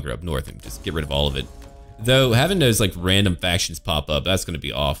begin to conquer up north and just get rid of all of it. Though, having those like random factions pop up, that's going to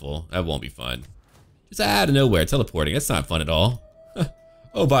be awful. That won't be fun. Just out of nowhere, teleporting. That's not fun at all.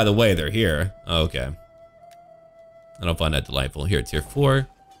 Oh, by the way, they're here. Oh, okay. I don't find that delightful. Here, tier 4.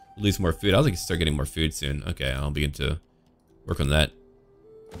 Release more food. I was like, start getting more food soon. Okay, I'll begin to work on that.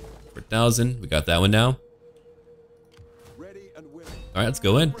 4,000. We got that one now. Alright, let's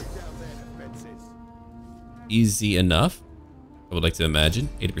go in. Easy enough, I would like to imagine.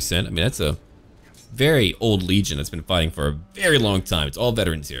 80%. I mean, that's a very old legion that's been fighting for a very long time. It's all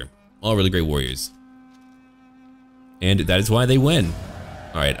veterans here. All really great warriors. And that is why they win.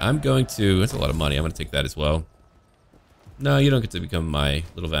 Alright, I'm going to... That's a lot of money. I'm going to take that as well. No, you don't get to become my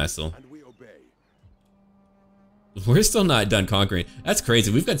little vassal. We're still not done conquering. That's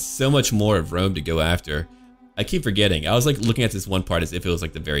crazy. We've got so much more of Rome to go after. I keep forgetting. I was like looking at this one part as if it was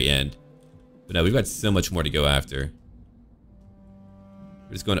like the very end. But no, we've got so much more to go after.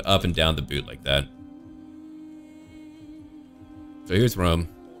 We're just going up and down the boot like that. So here's Rome.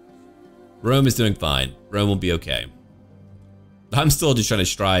 Rome is doing fine. Rome will be okay. I'm still just trying to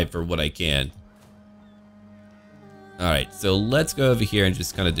strive for what I can. Alright, so let's go over here and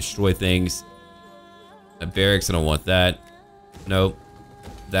just kind of destroy things. Barracks, I don't want that. Nope.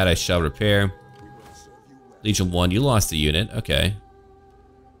 That I shall repair. Legion 1, you lost a unit. Okay.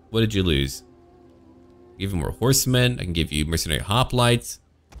 What did you lose? Give you more horsemen. I can give you mercenary hoplites.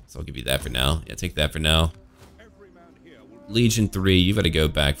 So I'll give you that for now. Yeah, take that for now. Legion 3, you've got to go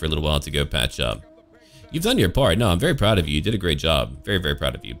back for a little while to go patch up. You've done your part. No, I'm very proud of you. You did a great job. Very, very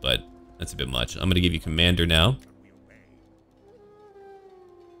proud of you, but that's a bit much. I'm going to give you commander now.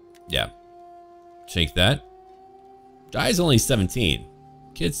 Yeah. Shake that. Guy's only 17.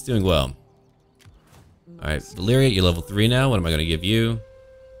 Kid's doing well. Alright, Valyria, you're level 3 now. What am I going to give you?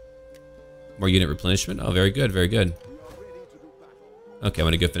 More unit replenishment. Oh, very good, very good. Okay, I'm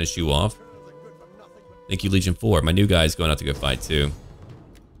going to go finish you off. Thank you, Legion 4. My new guy's going out to go fight too.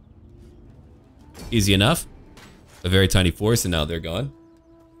 Easy enough. A very tiny force, and now they're gone.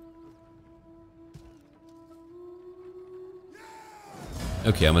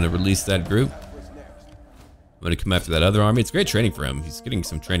 Okay, I'm going to release that group. I'm going to come after that other army. It's great training for him. He's getting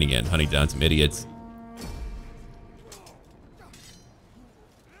some training in, hunting down some idiots.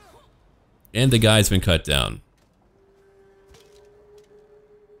 And the guy's been cut down.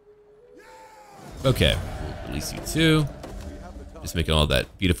 Okay, we'll release you too. Just making all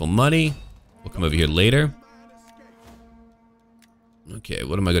that beautiful money. We'll come over here later. Okay,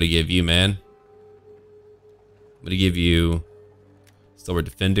 what am I going to give you, man? I'm going to give you Stalwart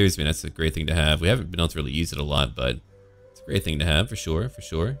Defenders. I mean, that's a great thing to have. We haven't been able to really use it a lot, but it's a great thing to have for sure, for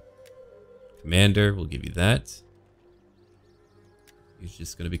sure. Commander, we'll give you that. He's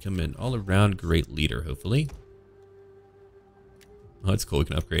just going to become an all-around great leader, hopefully. Oh, that's cool. We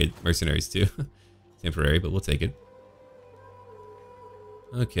can upgrade mercenaries too. Temporary, but we'll take it.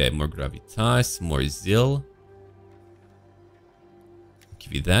 Okay, more gravitas, more zeal.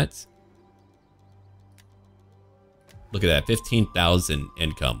 Give you that. Look at that, 15,000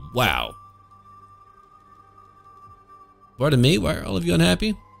 income. Wow. Pardon me, why are all of you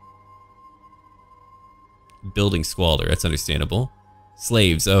unhappy? Building squalor, that's understandable.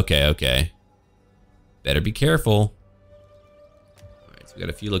 Slaves, okay, okay. Better be careful. Alright, We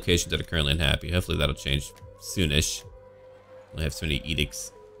got a few locations that are currently unhappy. Hopefully that'll change soonish. I have so many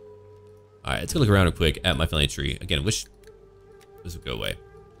edicts. Alright, let's go look around real quick at my family tree. Again, wish this would go away.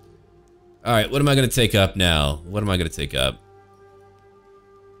 Alright, what am I going to take up now? What am I going to take up?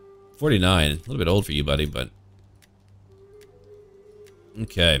 49. A little bit old for you, buddy, but...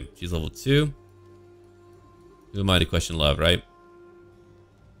 Okay, she's level 2. Who am I to question love, right?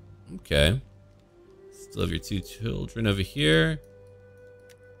 Okay. Still have your 2 children over here.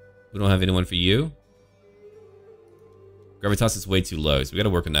 We don't have anyone for you. Gravitas is way too low, so we gotta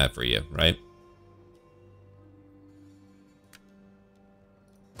work on that for you, right?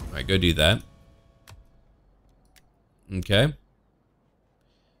 Alright, go do that. Okay.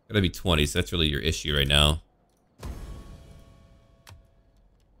 Gotta be 20, so that's really your issue right now.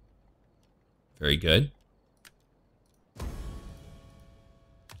 Very good.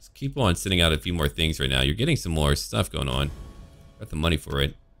 Just keep on sending out a few more things right now. You're getting some more stuff going on. Got the money for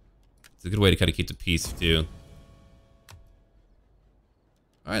it. It's a good way to kind of keep the peace too.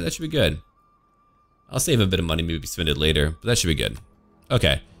 Alright, that should be good. I'll save a bit of money, maybe spend it later, but that should be good.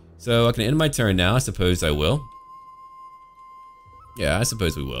 Okay, so I can end my turn now. I suppose I will. Yeah, I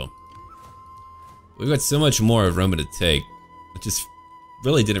suppose we will. We've got so much more of Roma to take. I just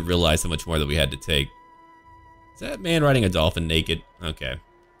really didn't realize how much more that we had to take. Is that man riding a dolphin naked? Okay.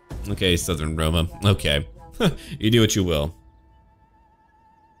 Okay, Southern Roma. Okay. You do what you will.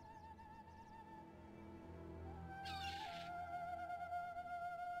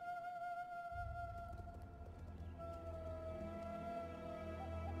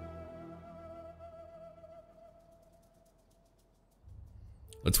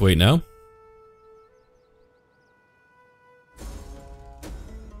 Let's wait now.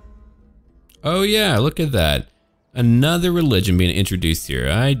 Oh yeah, look at that. Another religion being introduced here.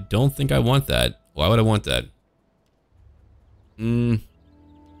 I don't think I want that. Why would I want that? No.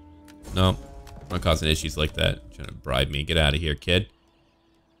 I'm not causing issues like that. Trying to bribe me. Get out of here, kid.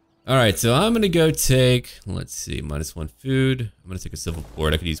 Alright, so I'm gonna go take, let's see, -1 food. I'm gonna take a civil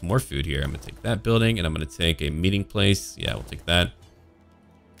port. I could use more food here. I'm gonna take that building, and I'm gonna take a meeting place. Yeah, we'll take that.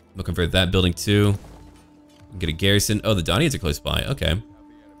 I'm gonna convert that building too. Get a garrison. Oh, the Donians are close by. Okay.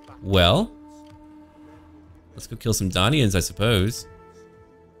 Well, let's go kill some Donians, I suppose.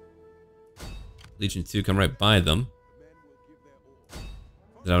 Legion 2, come right by them.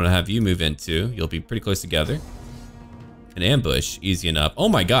 Then I'm gonna have you move in too. You'll be pretty close together. An ambush, easy enough. Oh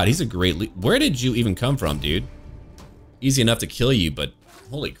my god, he's a great where did you even come from, dude? Easy enough to kill you, but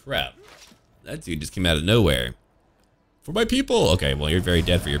holy crap. That dude just came out of nowhere. For my people! Okay, well, you're very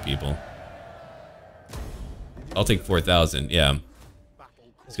dead for your people. I'll take 4,000, yeah.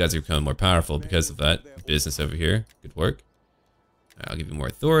 These guys are becoming more powerful because of that. Business over here. Good work. Right, I'll give you more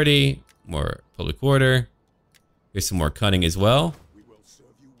authority, more public order. Here's some more cunning as well.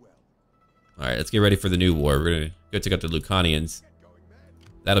 Alright, let's get ready for the new war. We're gonna go take out the Lucanians.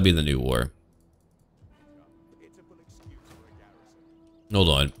 That'll be the new war. Hold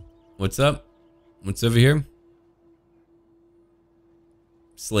on. What's up? What's over here?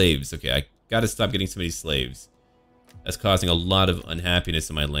 Slaves. Okay, I gotta stop getting so many slaves. That's causing a lot of unhappiness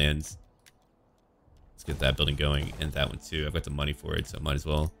in my lands. Let's get that building going and that one too. I've got the money for it, so I might as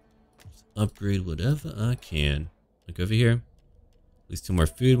well just upgrade whatever I can. Look over here. At least 2 more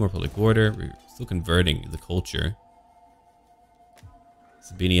food, more public order. We're still converting the culture.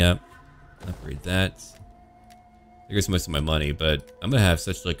 Sabinia, upgrade that. There's most of my money, but I'm gonna have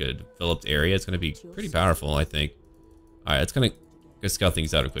such like a developed area. It's gonna be pretty powerful, I think. All right, let's kind of go scout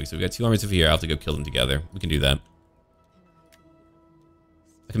things out real quick. So we got 2 armies over here. I'll have to go kill them together. We can do that.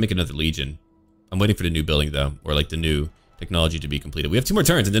 I can make another legion. I'm waiting for the new building though, or like the new technology to be completed. We have 2 more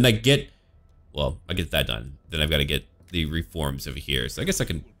turns, and then I get, well, I get that done. Then I've got to get the reforms over here. So I guess I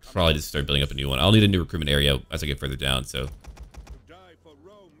can probably just start building up a new one. I'll need a new recruitment area as I get further down. So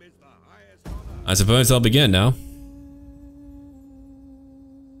I suppose I'll begin now.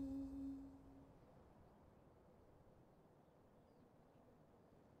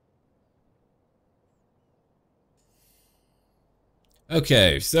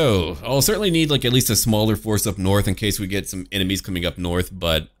 Okay, so I'll certainly need like at least a smaller force up north in case we get some enemies coming up north,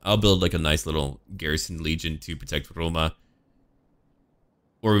 but I'll build like a nice little garrison legion to protect Roma.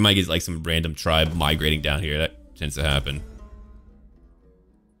 Or we might get like some random tribe migrating down here. That tends to happen.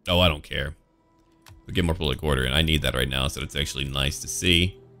 Oh, I don't care. We'll get more public order, and I need that right now, so it's actually nice to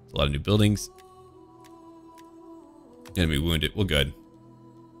see. A lot of new buildings. Enemy wounded. Well, good.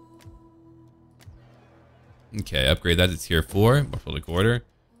 Okay, upgrade that to tier 4. More public order.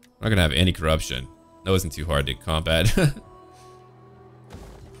 We're not gonna have any corruption. That wasn't too hard to combat.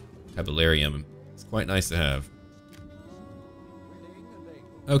 Tabularium. It's quite nice to have.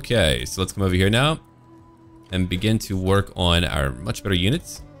 Okay, so let's come over here now and begin to work on our much better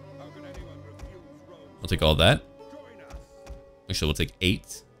units. We'll take all that. Actually, we'll take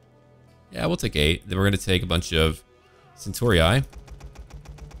 8. Yeah, we'll take 8. Then we're going to take a bunch of Centaurii.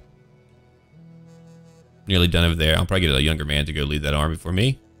 Nearly done over there. I'll probably get a younger man to go lead that army for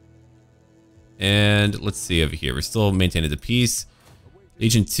me. And let's see over here. We're still maintaining the peace.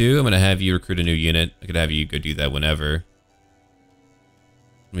 Legion 2, I'm going to have you recruit a new unit. I could have you go do that whenever.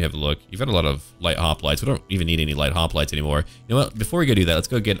 Let me have a look. You've got a lot of light hoplites. We don't even need any light hoplites anymore. You know what? Before we go do that, let's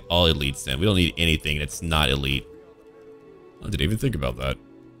go get all elites then. We don't need anything that's not elite. I didn't even think about that.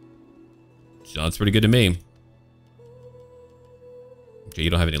 Sounds pretty good to me. Okay, you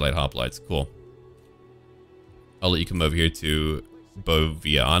don't have any light hoplites. Cool. I'll let you come over here to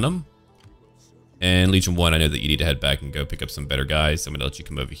Bovianum. And Legion 1, I know that you need to head back and go pick up some better guys. So I'm going to let you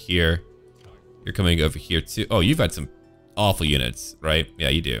come over here. You're coming over here too. Oh, you've got some awful units, right? Yeah,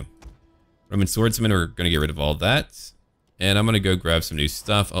 you do. Roman swordsmen, we're going to get rid of all that. And I'm going to go grab some new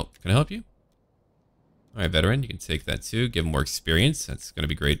stuff. Oh, can I help you? All right, veteran, you can take that too. Give him more experience. That's going to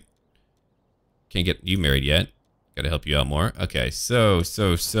be great. Can't get you married yet. Got to help you out more. Okay, so.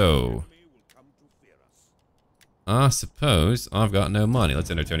 I suppose I've got no money.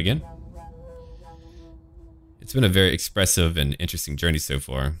 Let's end our turn again. It's been a very expressive and interesting journey so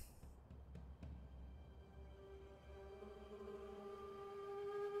far.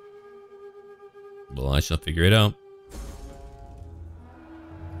 Well, I shall figure it out.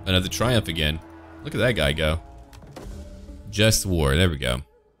 Another triumph again. Look at that guy go. Just war. There we go.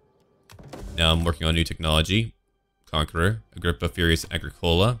 Now I'm working on new technology. Conqueror, Agrippa, Furious,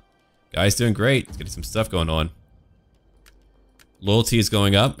 Agricola. Guy's doing great. He's getting some stuff going on. Loyalty is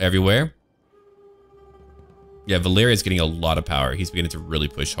going up everywhere. Yeah, Valeria's getting a lot of power. He's beginning to really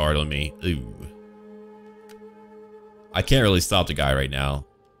push hard on me. Ooh. I can't really stop the guy right now.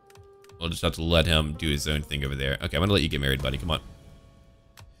 We'll just have to let him do his own thing over there. Okay, I'm gonna let you get married, buddy. Come on.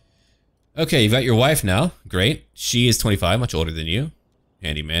 Okay, you've got your wife now. Great. She is 25, much older than you.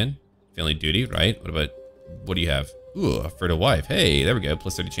 Handyman. Family duty, right? What do you have? Ooh, a fertile wife. Hey, there we go.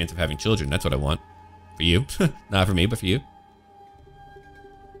 Plus 30 chance of having children. That's what I want. For you. Not for me, but for you.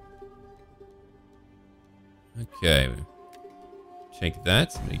 Okay. Take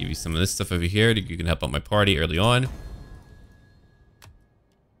that. I'm gonna give you some of this stuff over here. You can help out my party early on.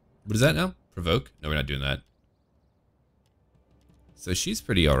 What is that now? Provoke? No, we're not doing that. So she's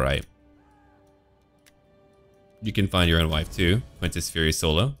pretty alright. You can find your own wife too. Quintus Furious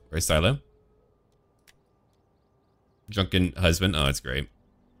Solo or Silo. Drunken husband. Oh, that's great.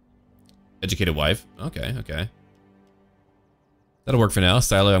 Educated wife. Okay, okay. That'll work for now.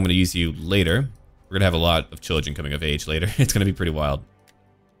 Silo, I'm going to use you later. We're going to have a lot of children coming of age later. It's going to be pretty wild.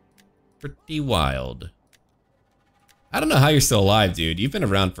 Pretty wild. I don't know how you're still alive, dude. You've been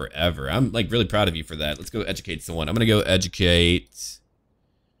around forever. I'm like really proud of you for that. Let's go educate someone. I'm going to go educate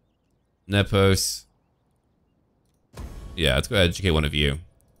Nepos. Yeah, let's go educate one of you.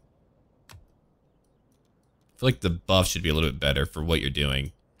 I feel like the buff should be a little bit better for what you're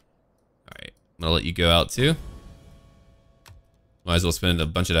doing. Alright, I'm gonna let you go out too. Might as well spend a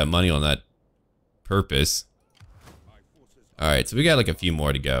bunch of that money on that purpose. Alright, so we got like a few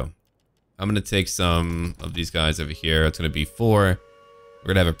more to go. I'm gonna take some of these guys over here. It's gonna be 4. We're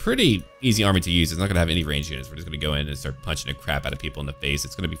gonna have a pretty easy army to use. It's not gonna have any range units. We're just gonna go in and start punching the crap out of people in the face.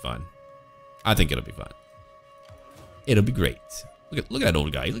 It's gonna be fun. I think it'll be fun. It'll be great. Look at that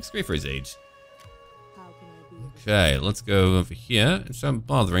old guy. He looks great for his age. Okay, let's go over here and start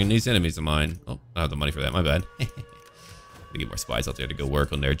bothering these enemies of mine. Oh, I don't have the money for that. My bad. Gonna get more spies out there to go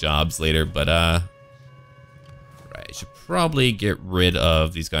work on their jobs later, but right, I should probably get rid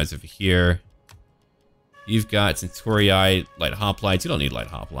of these guys over here. You've got Centaurii, light hoplites. You don't need light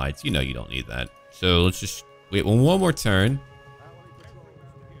hoplites. You know you don't need that. So let's just wait one more turn.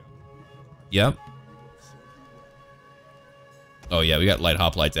 Yep. Oh yeah, we got light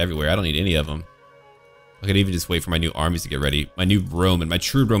hoplites everywhere. I don't need any of them. I could even just wait for my new armies to get ready. My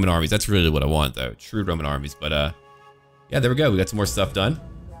true Roman armies. That's really what I want though. True Roman armies. But yeah, there we go. We got some more stuff done.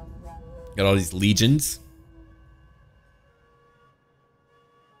 Got all these legions.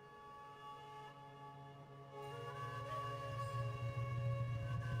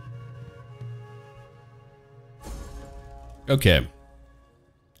 Okay.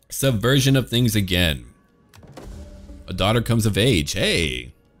 Subversion of things again. A daughter comes of age.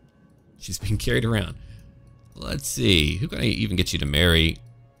 Hey. She's being carried around. Let's see. Who can I even get you to marry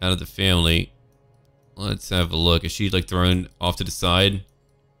out of the family? Let's have a look. Is she like thrown off to the side?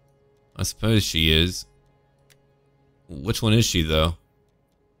 I suppose she is. Which one is she though?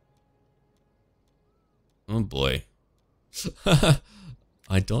 Oh boy.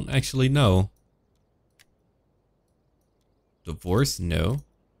 I don't actually know. Divorce? No.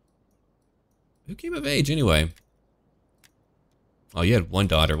 Who came of age anyway? Oh, you had one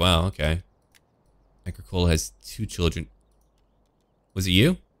daughter. Wow, okay. Agricola has 2 children. Was it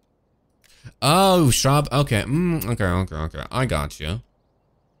you? Oh, Schraub. Okay. Okay. I got you.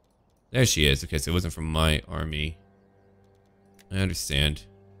 There she is. Okay, so it wasn't from my army. I understand.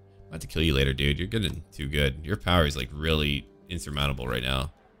 I'm about to kill you later, dude. You're getting too good. Your power is like really insurmountable right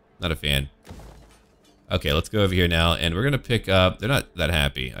now. Not a fan. Okay, let's go over here now, and we're gonna pick up. They're not that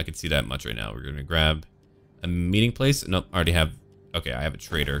happy. I can see that much right now. We're gonna grab a meeting place. Nope, I already have. Okay, I have a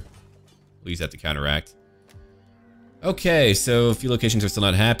trader. We'll use that to counteract. Okay, so a few locations are still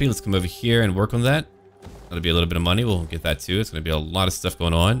not happy. Let's come over here and work on that. That'll be a little bit of money. We'll get that too. It's gonna be a lot of stuff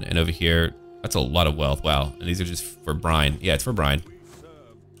going on. And over here, that's a lot of wealth. Wow. And these are just for Brian. Yeah, it's for Brian.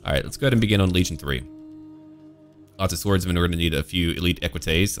 All right, let's go ahead and begin on Legion 3. Lots of swordsmen. We're gonna need a few elite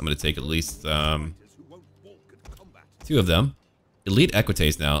equites. I'm gonna take at least 2 of them. Elite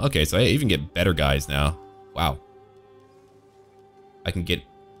equites now. Okay, so I even get better guys now. Wow. I can get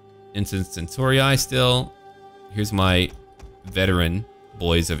Instant Centurii still. Here's my veteran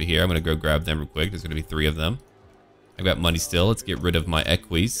boys over here. I'm gonna go grab them real quick. There's gonna be 3 of them. I've got money still. Let's get rid of my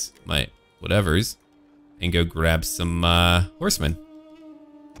equis, my whatevers, and go grab some horsemen.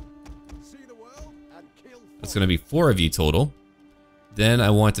 That's gonna be 4 of you total. Then I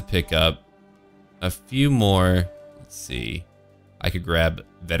want to pick up a few more. Let's see. I could grab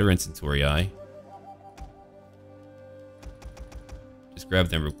veteran Centurii. Just grab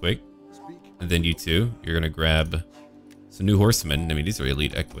them real quick. And then you 2, you're gonna grab some new horsemen. I mean, these are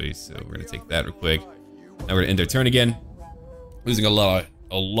elite equities, so we're gonna take that real quick. Now we're gonna end our turn again. Losing a lot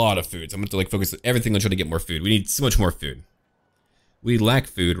of food. So I'm gonna like focus everything on trying to get more food. We need so much more food. We lack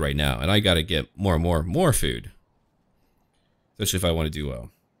food right now, and I gotta get more food. Especially if I want to do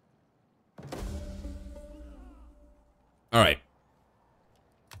well. Alright.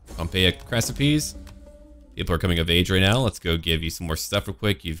 Pompeia Crassipes. People are coming of age right now. Let's go give you some more stuff real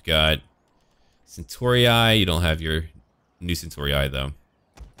quick. You've got Centurii. You don't have your new Centurii though.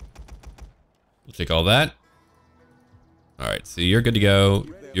 We'll take all that. Alright, so you're good to go.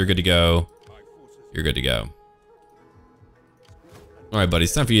 You're good to go. You're good to go. Alright, buddy,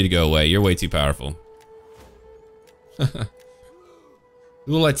 it's time for you to go away. You're way too powerful. Who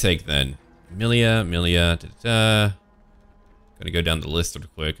will I take then? Amelia, da-da-da. Gonna go down the list real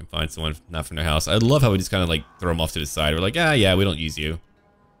quick and find someone not from their house. I love how we just kind of like throw them off to the side. We're like, ah, yeah, we don't use you.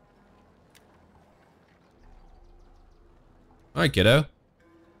 Alright, kiddo.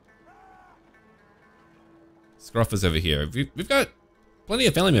 Scruff over here. We've got plenty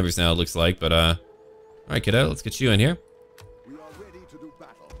of family members now, it looks like, but alright, kiddo, let's get you in here.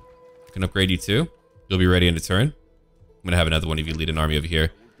 Can upgrade you too. You'll be ready in a turn. I'm gonna have another one of you lead an army over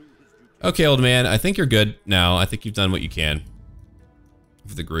here. Okay, old man, I think you're good now. I think you've done what you can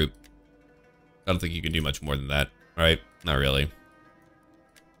for the group. I don't think you can do much more than that. Alright, not really.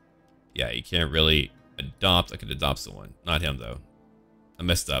 Yeah, you can't really adopt. I could adopt someone. Not him, though. I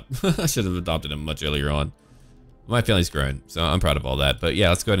messed up. I should have adopted him much earlier on. My family's grown, so I'm proud of all that. But yeah,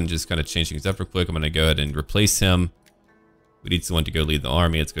 let's go ahead and just kind of change things up real quick. I'm going to go ahead and replace him. We need someone to go lead the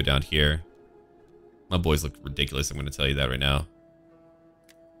army. Let's go down here. My boys look ridiculous. I'm going to tell you that right now.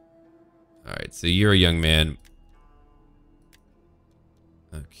 Alright, so you're a young man.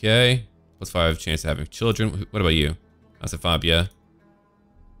 Okay. +5 chance of having children. What about you? That's a Fabia.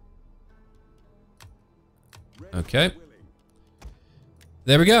 Okay.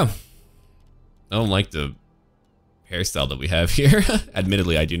 There we go. I don't like the hairstyle that we have here.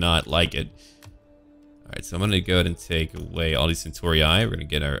 Admittedly, I do not like it. Alright, so I'm going to go ahead and take away all these Centurii. We're going to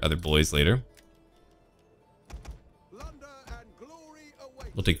get our other boys later.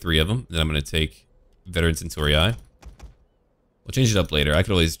 We'll take 3 of them. Then I'm going to take veteran Centurii. We'll change it up later. I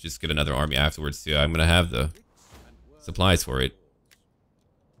could always just get another army afterwards too. I'm going to have the supplies for it.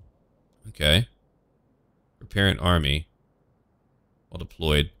 Okay. Repair an army. Well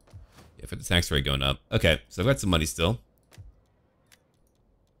deployed. Yeah, for the tax rate going up. Okay, so I've got some money still.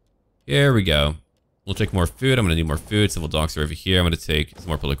 Here we go. We'll take more food. I'm going to need more food. Civil docks are over here. I'm going to take some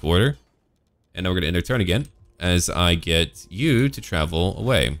more public order. And now we're going to end our turn again as I get you to travel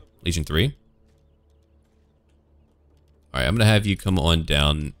away. Legion 3. Alright, I'm going to have you come on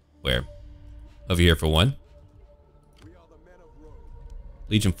down where? Over here for 1.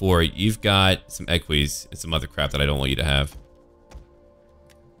 Legion 4, you've got some equis and some other crap that I don't want you to have.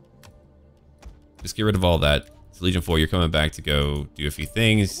 Just get rid of all that. So Legion 4, you're coming back to go do a few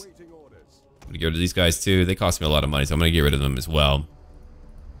things. I'm going to get rid of these guys too. They cost me a lot of money, so I'm going to get rid of them as well.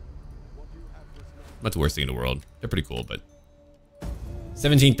 Not the worst thing in the world. They're pretty cool, but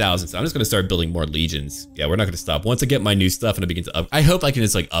 17,000. So I'm just gonna start building more legions. Yeah, we're not gonna stop. Once I get my new stuff and I begin to up, I hope I can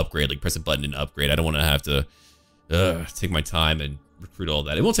just like upgrade, like press a button and upgrade. I don't want to have to take my time and recruit all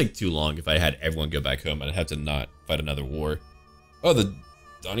that. It won't take too long. If I had everyone go back home, I'd have to not fight another war. Oh, the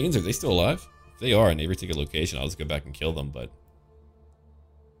Donians, are they still alive? If they are and they retake a location, I'll just go back and kill them, but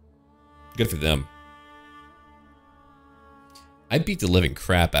good for them. I beat the living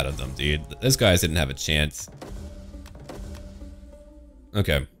crap out of them, dude. Those guys didn't have a chance.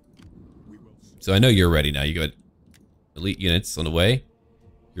 Okay. So I know you're ready now. You got elite units on the way.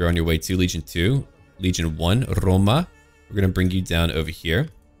 You're on your way to Legion 2. Legion 1, Roma. We're going to bring you down over here.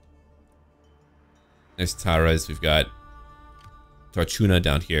 There's Taras. We've got Tarchuna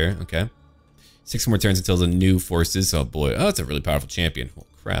down here. Okay. 6 more turns until the new forces. Oh boy. Oh, it's a really powerful champion. Oh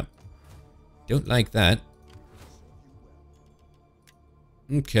crap. Don't like that.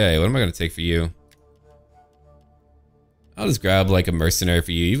 Okay, what am I going to take for you? I'll just grab like a mercenary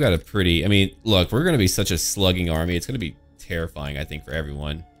for you. You've got a pretty... I mean, look, we're going to be such a slugging army. It's going to be terrifying, I think, for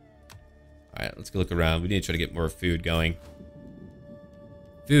everyone. Alright, let's go look around. We need to try to get more food going.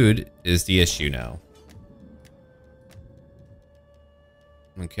 Food is the issue now.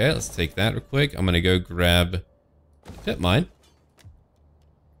 Okay, let's take that real quick. I'm going to go grab a pit mine.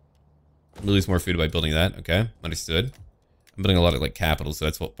 We'll lose more food by building that. Okay, understood. I'm building a lot of like capital, so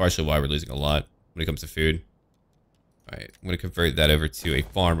that's partially why we're losing a lot when it comes to food. Alright, I'm going to convert that over to a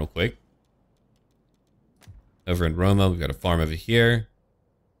farm real quick. Over in Roma, we've got a farm over here.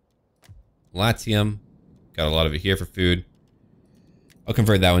 Latium, got a lot of it here for food. I'll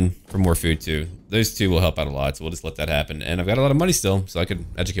convert that one for more food too. Those two will help out a lot, so we'll just let that happen. And I've got a lot of money still, so I could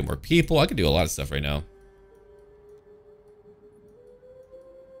educate more people. I could do a lot of stuff right now.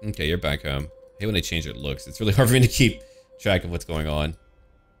 Okay, you're back home. I hate when they change their looks. It's really hard for me to keep track of what's going on.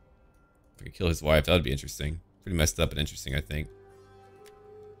 If I could kill his wife, that would be interesting. Pretty messed up and interesting, I think.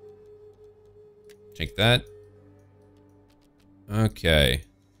 Check that. Okay.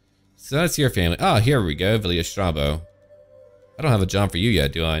 So that's your family. Ah, here we go. Villa Strabo. I don't have a job for you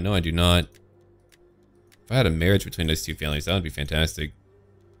yet, do I? No, I do not. If I had a marriage between those two families, that would be fantastic.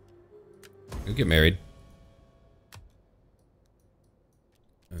 Go get married.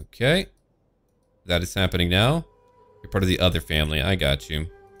 Okay. That is happening now. You're part of the other family. I got you.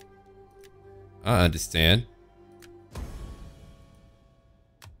 I understand.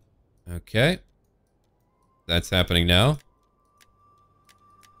 Okay. That's happening now.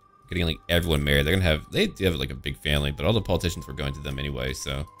 Getting like everyone married. They're gonna have, they do have like a big family, but all the politicians were going to them anyway,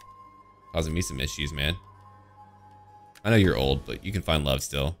 so causing me some issues, man. I know you're old, but you can find love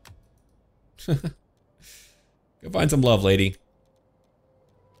still. Go find some love, lady.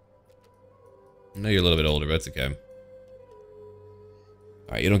 I know you're a little bit older, but it's okay.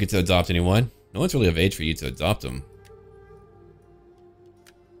 Alright, you don't get to adopt anyone. No one's really of age for you to adopt them.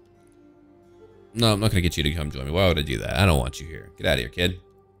 No, I'm not gonna get you to come join me. Why would I do that? I don't want you here. Get out of here, kid.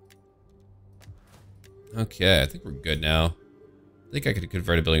 Okay, I think we're good now. I think I could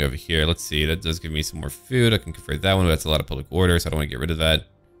convert a building over here. Let's see. That does give me some more food. I can convert that one, but that's a lot of public order, so I don't want to get rid of that.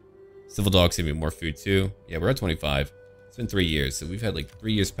 Civil dogs give me more food too. Yeah, we're at 25. It's been 3 years, so we've had like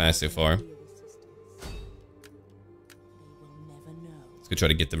 3 years pass so far. Let's go try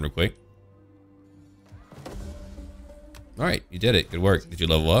to get them real quick. Alright, you did it. Good work. Did you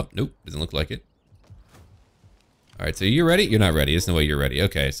level up? Nope, doesn't look like it. Alright, so you're ready? You're not ready. There's no way you're ready.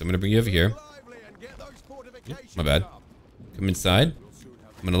 Okay, so I'm going to bring you over here. Yep, my bad. Come inside.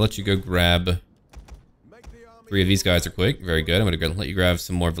 I'm going to let you go grab 3 of these guys real quick. Very good. I'm going to go let you grab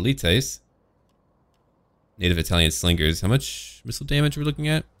some more Velites. Native Italian slingers. How much missile damage are we looking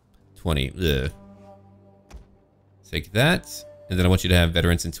at? 20. Ugh. Take that. And then I want you to have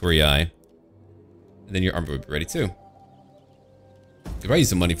veteran Centurii. And then your armor will be ready too. If I use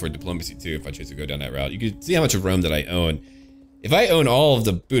some money for diplomacy too, if I choose to go down that route. You can see how much of Rome that I own. If I own all of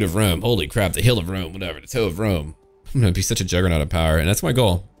the boot of Rome, holy crap, the hill of Rome, whatever, the toe of Rome, I'm going to be such a juggernaut of power. And that's my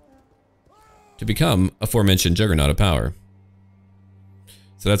goal. To become aforementioned juggernaut of power.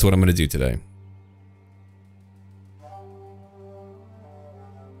 So that's what I'm going to do today.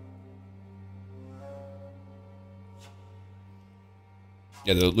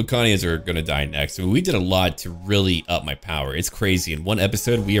 Yeah, the Lucanians are going to die next. So we did a lot to really up my power. It's crazy. In one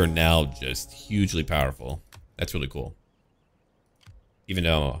episode, we are now just hugely powerful. That's really cool. Even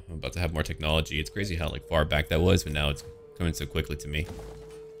though I'm about to have more technology, it's crazy how like far back that was, but now it's coming so quickly to me.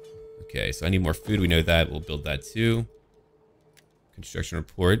 Okay, so I need more food. We know that. We'll build that too. Construction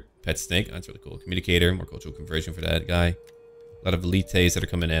report. Pet snake. Oh, that's really cool. Communicator. More cultural conversion for that guy. A lot of elites that are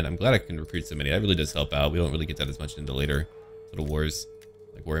coming in. I'm glad I can recruit so many. That really does help out. We don't really get that as much into later little wars.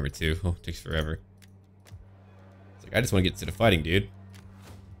 Like Warhammer 2. Oh, it takes forever. It's like, I just want to get to the fighting, dude.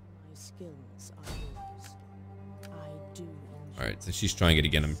 skills are yours. I do enjoy. Alright, so she's trying it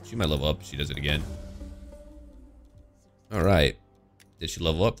again. She might level up if she does it again. Alright. Did she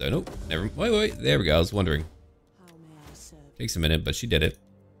level up though? Nope. Never. Wait. There we go. I was wondering. How may I serve? Takes a minute, but she did it.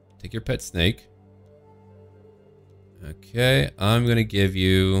 Take your pet snake. Okay, I'm gonna give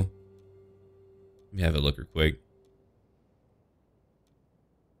you... Let me have a look real quick.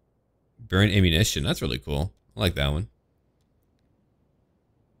 Burn ammunition. That's really cool. I like that one.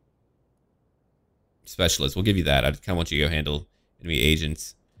 Specialist. We'll give you that. I kind of want you to go handle enemy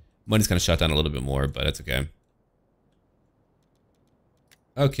agents. Money's kind of shot down a little bit more, but that's okay.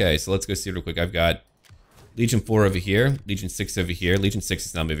 Okay, so let's go see real quick. I've got Legion 4 over here. Legion 6 over here. Legion 6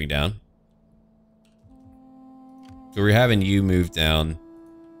 is now moving down. So we're having you move down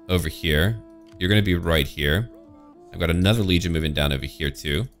over here. You're going to be right here. I've got another Legion moving down over here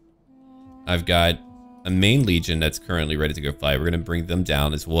too. I've got a main Legion that's currently ready to go fight. We're going to bring them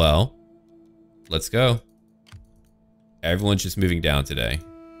down as well. Let's go. Everyone's just moving down today.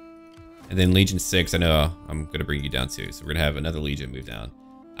 And then Legion 6, I know I'm going to bring you down too. So we're going to have another Legion move down.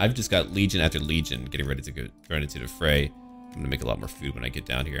 I've just got Legion after Legion getting ready to go run into the fray. I'm going to make a lot more food when I get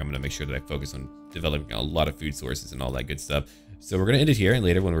down here. I'm going to make sure that I focus on developing a lot of food sources and all that good stuff. So we're going to end it here, and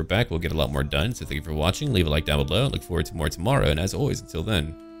later when we're back, we'll get a lot more done. So thank you for watching. Leave a like down below. Look forward to more tomorrow. And as always, until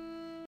then,